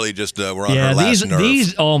couple that really just were on her last nerve.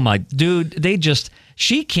 These, oh my, dude,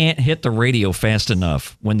 she can't hit the radio fast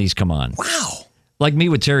enough when these come on. Wow. Like me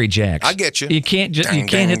with Terry Jacks. I get you. You can't just you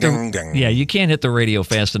can't hit the you can't hit the radio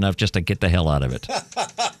fast enough just to get the hell out of it.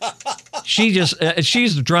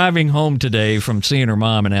 She's driving home today from seeing her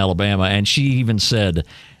mom in Alabama, and she even said,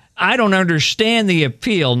 "I don't understand the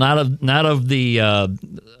appeal, not of the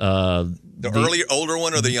older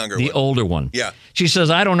one or the younger one? The older one. Yeah. She says,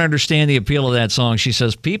 I don't understand the appeal of that song. She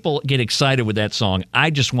says, people get excited with that song. I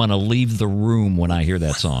just want to leave the room when I hear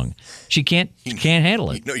that song. She can't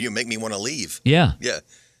handle it. You make me want to leave. Yeah. Yeah.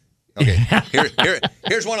 Okay.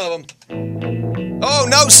 Here's one of them. Oh,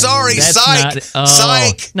 no, sorry. Psych.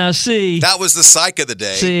 Psych. Now, see. That was the psych of the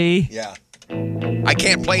day. See. Yeah. I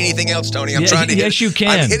can't play anything else, Tony. I'm trying to hit. Yes, you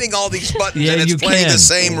can. I'm hitting all these buttons, yeah, and it's playing the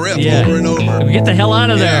same riff over and over. Get the hell out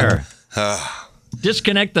of there.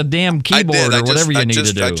 Disconnect the damn keyboard or whatever you need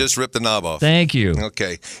to do. I just ripped the knob off. Thank you.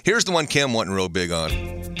 Okay. Here's the one Kim wasn't real big on.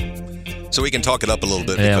 So we can talk it up a little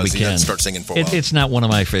bit yeah, because he didn't start singing for a while. It's not one of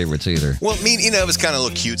my favorites either. Well, I mean, it was kind of a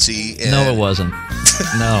little cutesy. No, it wasn't.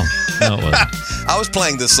 No, it wasn't. I was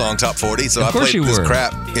playing this song, Top 40, so I played this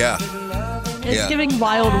crap. Yeah. It's giving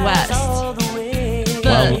Wild West.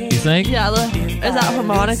 You think? Yeah. Is that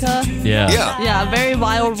harmonica? Yeah. Yeah, very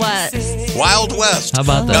Wild West. Wild West. How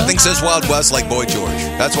about that? Nothing says Wild West like Boy George.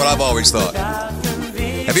 That's what I've always thought.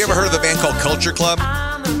 Have you ever heard of the band called Culture Club?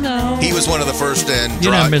 No. He was one of the first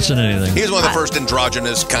You're not missing anything. He was one of the first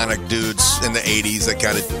androgynous kind of dudes in the 80s that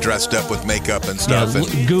kind of dressed up with makeup and stuff.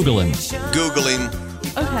 Yeah, Google him. Google him.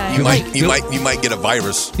 Okay. You might get a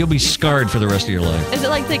virus. You'll be scarred for the rest of your life. Is it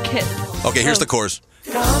like the Kit? Okay, here's the chorus.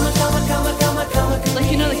 Like,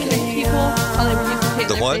 you know the Kit people? How they paint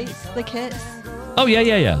the their what? face? The Kit? Oh,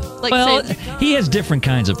 yeah. Like, well, he has different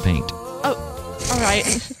kinds of paint. Oh, all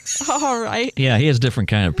right. All right. Yeah, he has different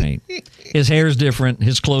kind of paint. His hair's different.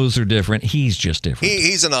 His clothes are different. He's just different.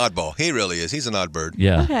 He's an oddball. He really is. He's an odd bird.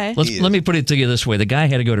 Yeah. Okay. Let me put it to you this way. The guy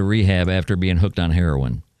had to go to rehab after being hooked on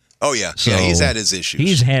heroin. Oh, yeah. So he's had his issues.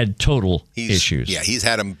 He's had total issues. Yeah, he's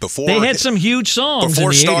had them before. They had some huge songs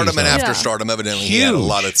before in the stardom 80s, and though. after stardom. Evidently, he had a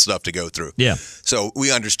lot of stuff to go through. Yeah. So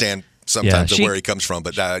we understand sometimes where he comes from.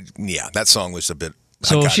 But, that song was a bit...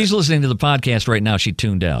 So if she's listening to the podcast right now, she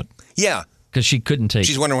tuned out. Yeah. Because she couldn't take.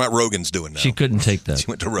 She's wondering what Rogan's doing now. She couldn't take that. She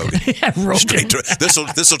went to Rogan. Yeah, Rogan. This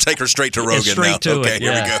will take her straight to Rogan straight now. To okay, it,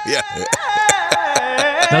 here we go. Yeah.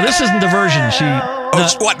 Now this isn't the version she.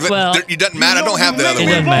 What? Well, it doesn't matter. I don't have the other one.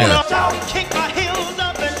 It doesn't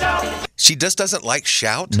matter. She just doesn't like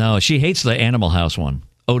Shout. No, she hates the Animal House one.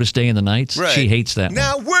 Otis Day in the Nights. Right. She hates that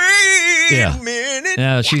now one. Wait a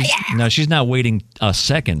minute. She's not waiting a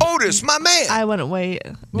second. Otis, my man. I wouldn't wait.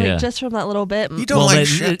 Just from that little bit. You don't like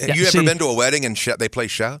Shout? Have you ever been to a wedding and they play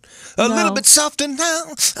Shout? A little bit softer now.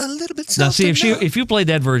 A little bit softer now. See, if you played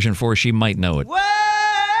that version for her, she might know it.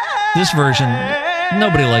 This version,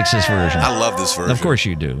 nobody likes this version. I love this version. Of course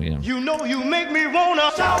you do. Yeah. You know you make me wanna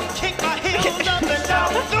kick my heels up and down,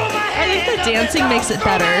 throw my I think the dancing makes it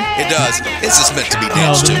better. It does. It's just meant to be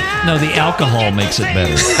danced to. No, the alcohol makes it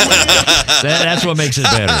better. That's what makes it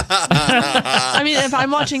better. I mean, if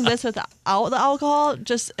I'm watching this without the alcohol,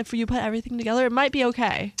 just if you put everything together, it might be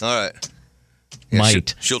okay. All right. Yeah,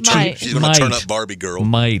 might. She's going to turn up Barbie Girl.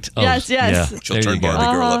 Might. Oh, yes. Yeah. She'll turn Barbie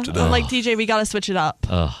Girl up to I'm like, DJ, we got to switch it up.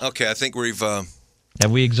 Okay, I think we've... have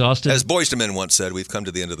we exhausted? As Boyz II Men once said, we've come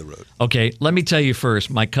to the end of the road. Okay, let me tell you first.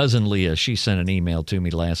 My cousin Leah, she sent an email to me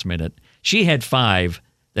last minute. She had 5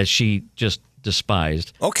 that she just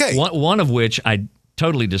despised. Okay. One of which I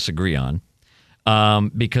totally disagree on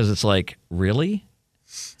because it's like, really?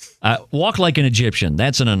 Walk like an Egyptian.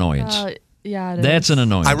 That's an annoyance. Yeah, that's an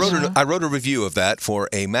annoyance. I wrote a review of that for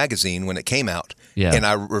a magazine when it came out. Yeah. And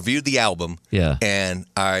I reviewed the album. Yeah. And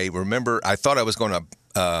I remember I thought I was going to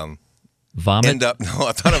vomit. I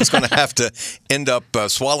thought I was going to have to end up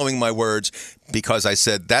swallowing my words because I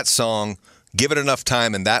said that song. Give it enough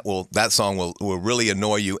time, and that song will really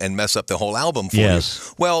annoy you and mess up the whole album for you.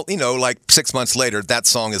 Well, like 6 months later, that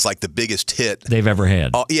song is like the biggest hit they've ever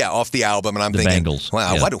had. Off the album, and I'm thinking, Bangles.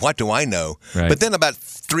 Wow, what do I know? Right. But then about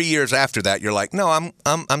 3 years after that, you're like, no,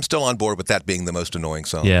 I'm still on board with that being the most annoying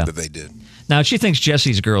song that they did. Now she thinks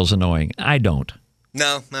Jesse's Girl's annoying. I don't.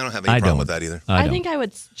 No, I don't have any problem with that either. I think I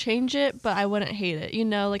would change it, but I wouldn't hate it.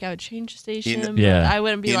 Like I would change the station. Yeah. But I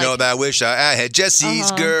wouldn't be that I wish I had Jesse's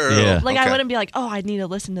Girl. Yeah. Like I wouldn't be like, oh, I need to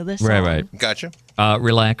listen to this song. Right. Gotcha.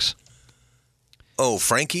 Relax. Oh,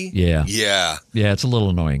 Frankie? Yeah. Yeah. Yeah, it's a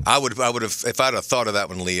little annoying. I would have, if I'd have thought of that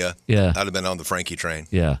one, Leah, I'd have been on the Frankie train.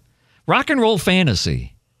 Yeah. Rock and Roll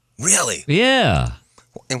Fantasy. Really? Yeah.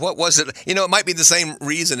 And what was it? It might be the same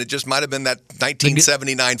reason. It just might have been that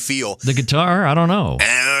 1979 feel. The guitar? I don't know.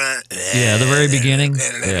 Yeah, the very beginning?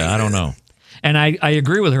 Yeah, I don't know. And I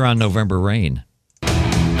agree with her on November Rain.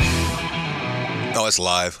 Oh, it's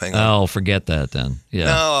live. Hang on. Oh, forget that then. Yeah.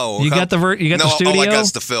 No. You got the studio? Oh, I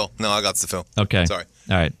got the fill. No, I got the fill. Okay. Sorry.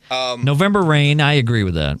 All right. November Rain, I agree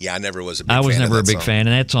with that. Yeah, I never was a big I was fan never of a that big song. fan,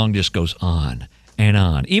 and that song just goes on and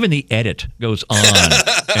on. Even the edit goes on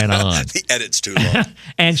and on. The edit's too long.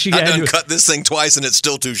 And she I had done to, cut this thing twice, and it's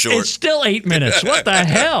still too short. it's still 8 minutes. What the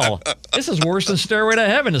hell? This is worse than Stairway to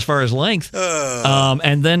Heaven as far as length.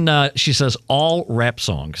 And then she says all rap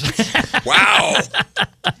songs. Wow.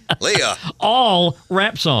 Leah. All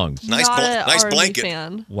rap songs. Nice, Not a nice R&B blanket.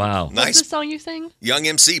 Fan. Wow. Nice. What's the song you sing? Young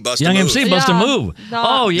MC, bust Young a move. MC, bust a Yeah. move. No.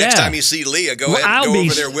 Oh, yeah. Next time you see Leah, go ahead I'll and go be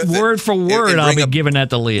over there with it. word for And word. I'll bring be a- giving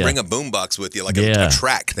that to Leah. Bring a boombox with you, like Yeah. a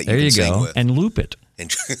track that you There can you sing go. with. And loop it. And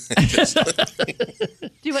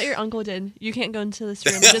Do what your uncle did. You can't go into this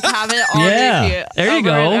room. Just have it on Yeah. repeat. There you over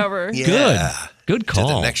go. And over. Yeah. Good call.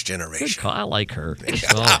 To the next Good generation. call. I like her. Good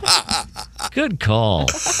call. Good call.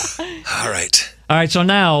 All right. All right, so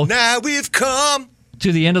now Now we've come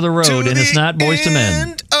to the end of the road, to and it's the not Boyz II Men.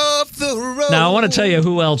 end of the road. Now, I want to tell you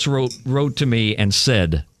who else wrote to me and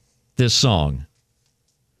said this song.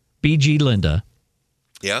 B.G. Linda.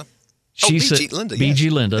 Yeah. She B.G. said, Linda, B.G.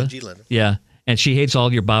 yes. Linda. B.G. Linda. Yeah, and she hates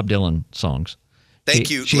all your Bob Dylan songs. Thank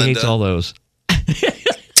you, She Linda. hates all those.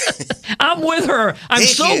 I'm with her. I'm Thank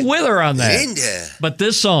so you, with her on that. Linda. But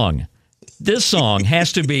this song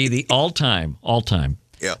has to be the all-time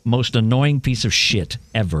Yeah. most annoying piece of shit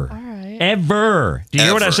ever. All right. Ever. Do you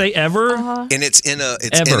hear what I Ever. say? Ever? And it's in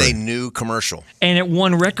Ever. a new commercial. And it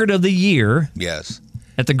won Record of the Year Yes.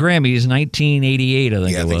 at the Grammys, 1988, I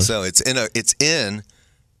think Yeah, I it think was. so. It's in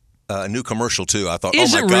a new commercial too. I thought,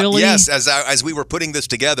 Is oh my it god, really? yes! As we were putting this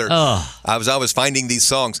together, I was finding these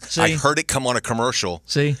songs. See? I heard it come on a commercial.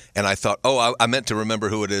 See? And I thought, oh, I meant to remember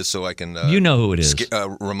who it is so I can. You know who it is.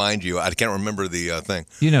 Remind you. I can't remember the thing,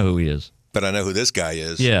 You know who he is. but I know who this guy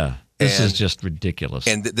is. Yeah. This is And- just ridiculous.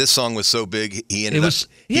 And this song was so big, he ended was- up.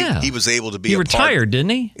 yeah. He was able to be. He a retired, didn't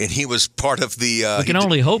he? and he was part of the. We can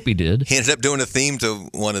only hope he did. He ended up doing a theme to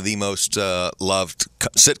one of the most loved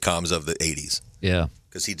sitcoms of the '80s Yeah.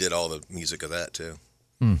 because he did all the music of that too.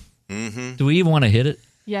 Do we even want to hit it?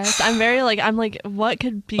 Yes, I'm like, what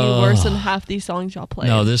could be worse than half these songs y'all play?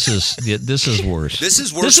 No, this is worse. This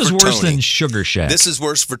is worse for worse Tony. than Sugar Shack. This is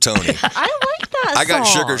worse for Tony. I like that I got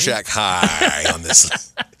song. Sugar Shack high on this.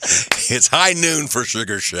 It's high noon for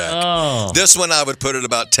Sugar Shack. Oh. This one I would put it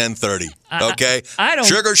about 10:30. Okay, I don't-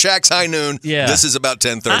 Sugar Shack's high noon. Yeah. This is about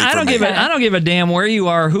 10:30 I for don't me. I don't give a damn where you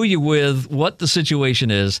are, who you with, what the situation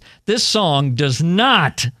is. This song does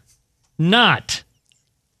not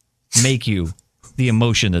make you the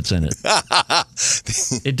emotion that's in it.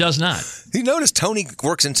 It does not. You notice Tony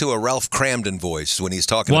works into a Ralph Cramden voice when he's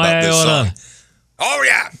talking Why about this I oughta- song. Oh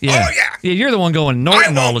yeah. Yeah. Oh yeah. Yeah, you're the one going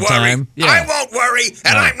Norton all the time. Yeah. I won't worry,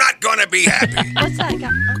 and I'm not gonna be happy. What's that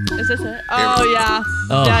guy? Oh, is this it? Oh, yeah.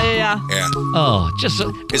 Oh. Yeah. Yeah. Oh, just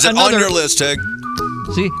Is it on your list, Tig?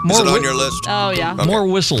 See, Is more it on your list? Oh, yeah. more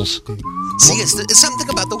whistles. See, it's something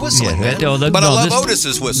about the whistling, man. no, but I love this-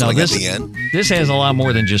 Otis's whistling this, at the end. This has a lot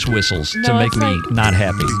more than just whistles to No, make it's me like- not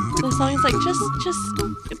happy. The song is like,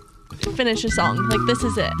 just finish a song. Like, this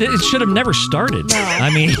is it. It should have never started. No. I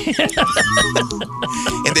mean,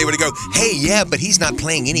 And they would go, hey, yeah, but he's not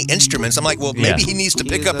playing any instruments. I'm like, well, maybe Yeah. he needs to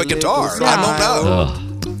pick up a guitar. I don't know. ugh.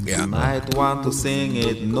 Yeah. Might want to sing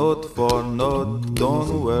it note for note,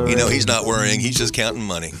 don't worry. You know, he's not worrying. He's just counting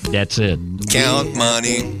money. That's it. Count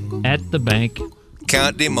money. At the bank.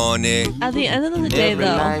 Count the money. At the end of the day, Every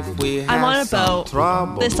though, life we I'm on a have some boat.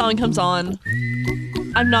 trouble. This song comes on.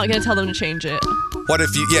 I'm not going to tell them to change it. What if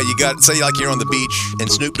you got, say like you're on the beach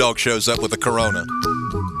and Snoop Dogg shows up with a Corona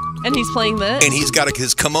And he's playing this. and he's got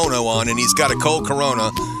his kimono on and he's got a cold Corona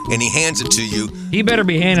and he hands it to you. He better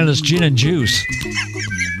be handing us gin and juice.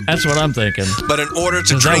 That's what I'm thinking. But in order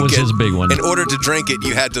to 'Cause drink that was it, his big one. in order to drink it,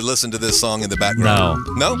 you had to listen to this song in the background.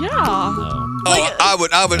 No. No? Yeah. Oh,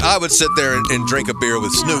 I would sit there and drink a beer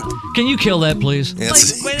with Snoop. Can you kill that, please?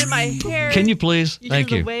 Yes. Like, when in my hair. Can you please? You Thank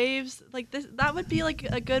hear you. the waves. Like, this, that would be like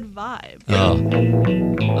a good vibe.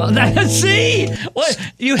 See? What?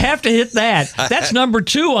 You have to hit that. That's number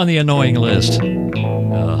 2 on the annoying list.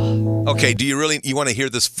 Okay, do you want to hear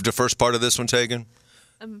the first part of this one, Tegan?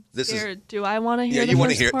 I'm This is- scared. Do I want to hear Yeah, the you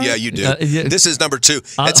want to first hear? part? Yeah, you do. yeah. This is number 2.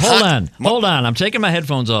 It's Hold hot. on. I'm taking my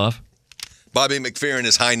headphones off. Bobby McFerrin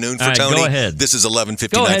is high noon for All right, Tony. go ahead. This is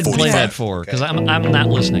 11:59:45. Go ahead and play that for, because I'm not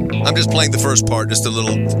listening. I'm just playing the first part, just a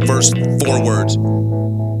little first 4 words.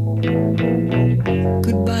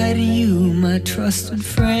 Goodbye to you, my trusted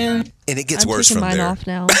friend. And it gets I'm worse taking from mine there. off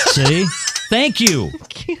now. See? Thank you.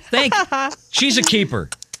 She's a keeper.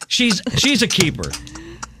 She's a keeper.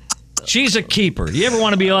 She's a keeper. You ever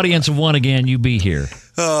want to be audience of one again, you be here.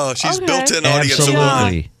 Oh, she's Okay. built-in audience.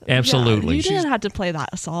 Absolutely. Absolutely. You didn't have to play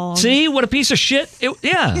that song. See what a piece of shit.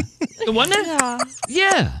 Yeah, wasn't it?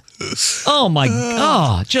 Yeah. Oh my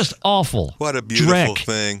God, just awful. What a beautiful Dreck.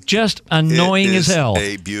 thing. Just annoying It as is hell.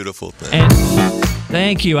 a beautiful thing. And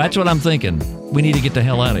thank you. That's what I'm thinking. We need to get the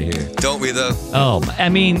hell out of here. Don't we, though? Oh, I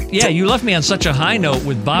mean, yeah, you left me on such a high note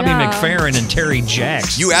with Bobby McFerrin and Terry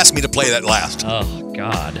Jacks. You asked me to play that last. Oh,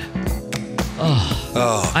 God.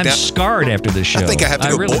 I'm scarred after this show. I think I have to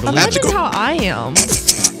go. Really believe Imagine it. how I am.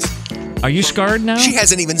 Are you scarred now? She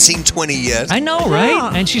hasn't even seen 20 yet. I know,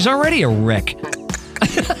 right? And she's already a wreck.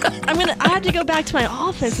 I have to go back to my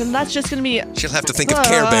office, and that's just gonna be. She'll have to think of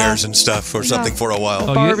Care Bears and stuff or something for a while.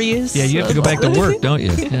 Barbies. You have to go back to work, don't you?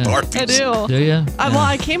 Yeah. Barbies. I do. Do you? Well,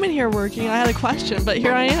 I came in here working. I had a question, but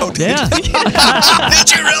here I am. Oh, Yeah. Did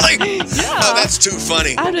you really? Yeah. Oh, that's too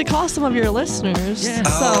funny. I had to call some of your listeners. Yeah.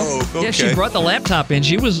 Oh, okay. Yeah, she brought the laptop in.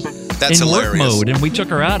 She was That's in work hilarious. mode, and we took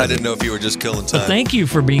her out I of it. didn't know if you were just killing So time. thank you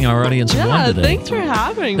for being our audience of one Yeah, today. thanks for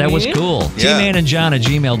having me. That was cool. Yeah.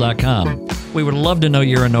 tmanandjohn@gmail.com. We would love to know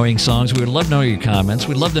your annoying songs. We would love to know your comments.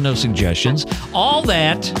 We'd love to know suggestions. All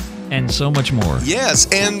that and so much more. Yes,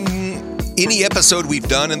 and any episode we've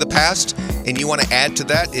done in the past, and you want to add to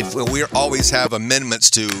that, if we always have amendments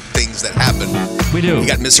to things that happen. We do. You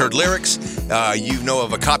got misheard lyrics. You know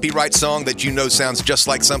of a copyright song that you know sounds just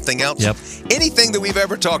like something else. Yep. Anything that we've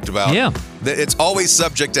ever talked about. Yeah. It's always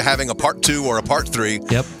subject to having a part 2 or a part 3.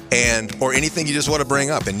 Yep. Or anything you just want to bring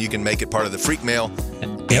up, and you can make it part of the Freak Mail.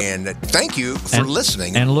 Yep. And thank you for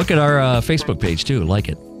listening. And look at our Facebook page, too. Like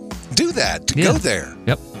it. Do that. Yeah. Go there.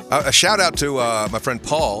 Yep. A shout out to my friend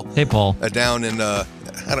Paul. Hey, Paul. Down in I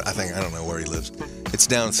don't know where he lives. It's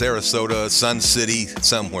down in Sarasota, Sun City,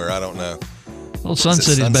 somewhere. I don't know. Well, Sun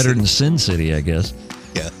City's better than Sin City, I guess.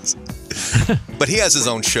 Yes. But he has his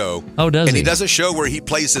own show. Oh, does and he? he does a show where he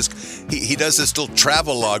plays this. He does this little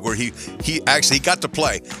travel log where he actually got to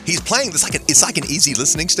play. He's playing this it's like an easy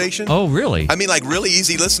listening station. Oh, really? I mean, like really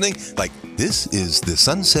easy listening. Like this is the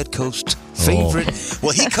Sunset Coast favorite. Oh.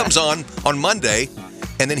 Well, he comes on Monday,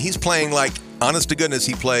 and then he's playing like honest to goodness.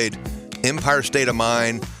 He played Empire State of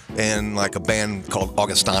Mind and like a band called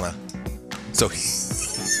Augustana. So.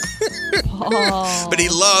 But he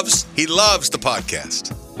loves the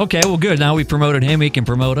podcast. Okay, well, good. Now we promoted him. He can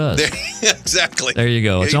promote us. Exactly. There you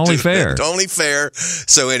go. It's only fair. It's only fair.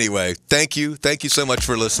 So anyway, thank you. Thank you so much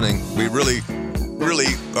for listening. We really,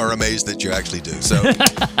 really are amazed that you actually do. So.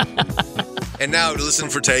 And now listen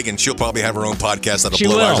for Tegan. She'll probably have her own podcast that'll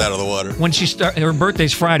blow ours out of the water. When her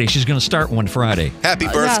birthday's Friday. She's going to start one Friday. Happy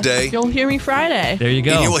birthday. You'll hear me Friday. There you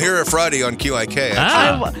go. And you will hear her Friday on QIK.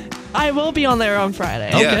 I will be on there on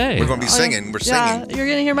Friday. Yeah, we're going to be singing. We're singing. Yeah, you're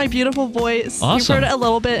going to hear my beautiful voice. Awesome. You've heard it a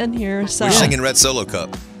little bit in here. So. We're singing Red Solo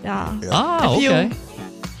Cup. Yeah. Oh, if okay. You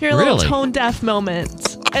hear a little tone deaf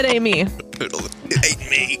moment. It ain't me. It ain't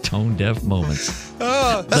me. Tone deaf moments.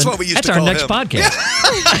 That's what we used to call That's our next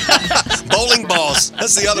podcast. Bowling balls.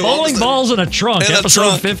 That's the other one. Bowling balls in a trunk.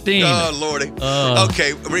 Episode 15. Oh, Lordy.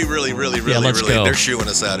 Okay, we really, let's go. They're shooing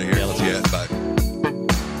us out of here. Yeah, let's go. Bye.